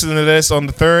listen to this on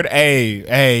the 3rd,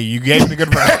 hey, you gave me good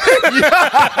vibe.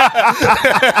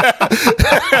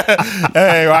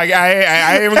 Hey,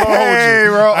 I ain't even gonna hold you. Hey,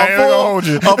 bro, I ain't even gonna hold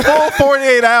you. a full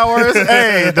 48 hours.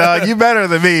 Hey, dog, you better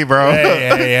than me, bro.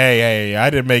 Hey, I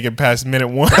didn't make it past minute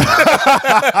 1.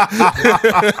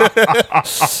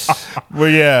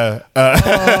 But yeah,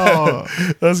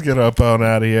 let's get up on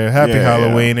out of here. Happy Yeah,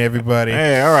 Halloween, everybody.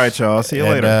 Hey, all right, y'all. See you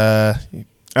And, later.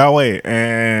 Oh wait,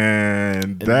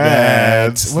 and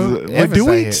that's well, do Evan's not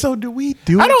we? here. So do we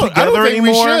do I it don't together think we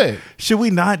anymore? should. We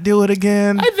not do it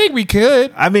again? I think we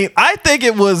could. I mean, I think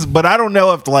it was, but I don't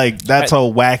know if like that's a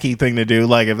wacky thing to do.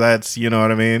 Like if that's, you know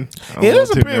what I mean? It is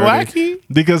little a too bit nerdy. wacky.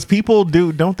 Because people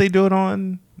don't they do it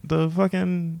on the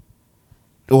fucking?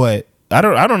 What? I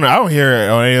don't know. I don't hear it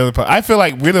on any other podcast. I feel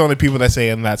like we're the only people that say,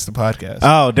 and that's the podcast.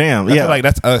 Oh damn! I Yeah, feel like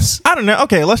that's us. I don't know.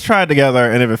 Okay, let's try it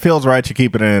together, and if it feels right, you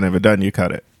keep it in. If it doesn't, you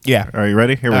cut it. Yeah. Are you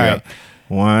ready? Here we All go. right.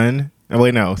 1. Oh,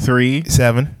 wait, no. 3.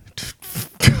 7.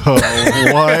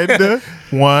 1.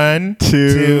 1,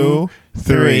 2,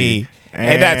 3.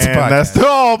 And that's the podcast.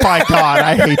 Oh my god,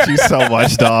 I hate you so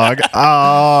much, dog.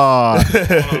 Oh,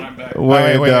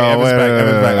 wait, wait, Evan's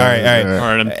back. All right. All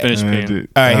right, I'm finished peeing.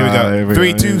 All right, here we go.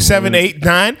 3, 2, 7, 8,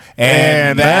 9.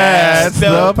 And that's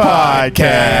the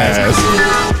podcast.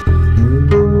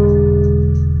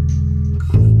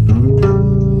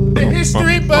 The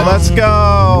history, but Let's go.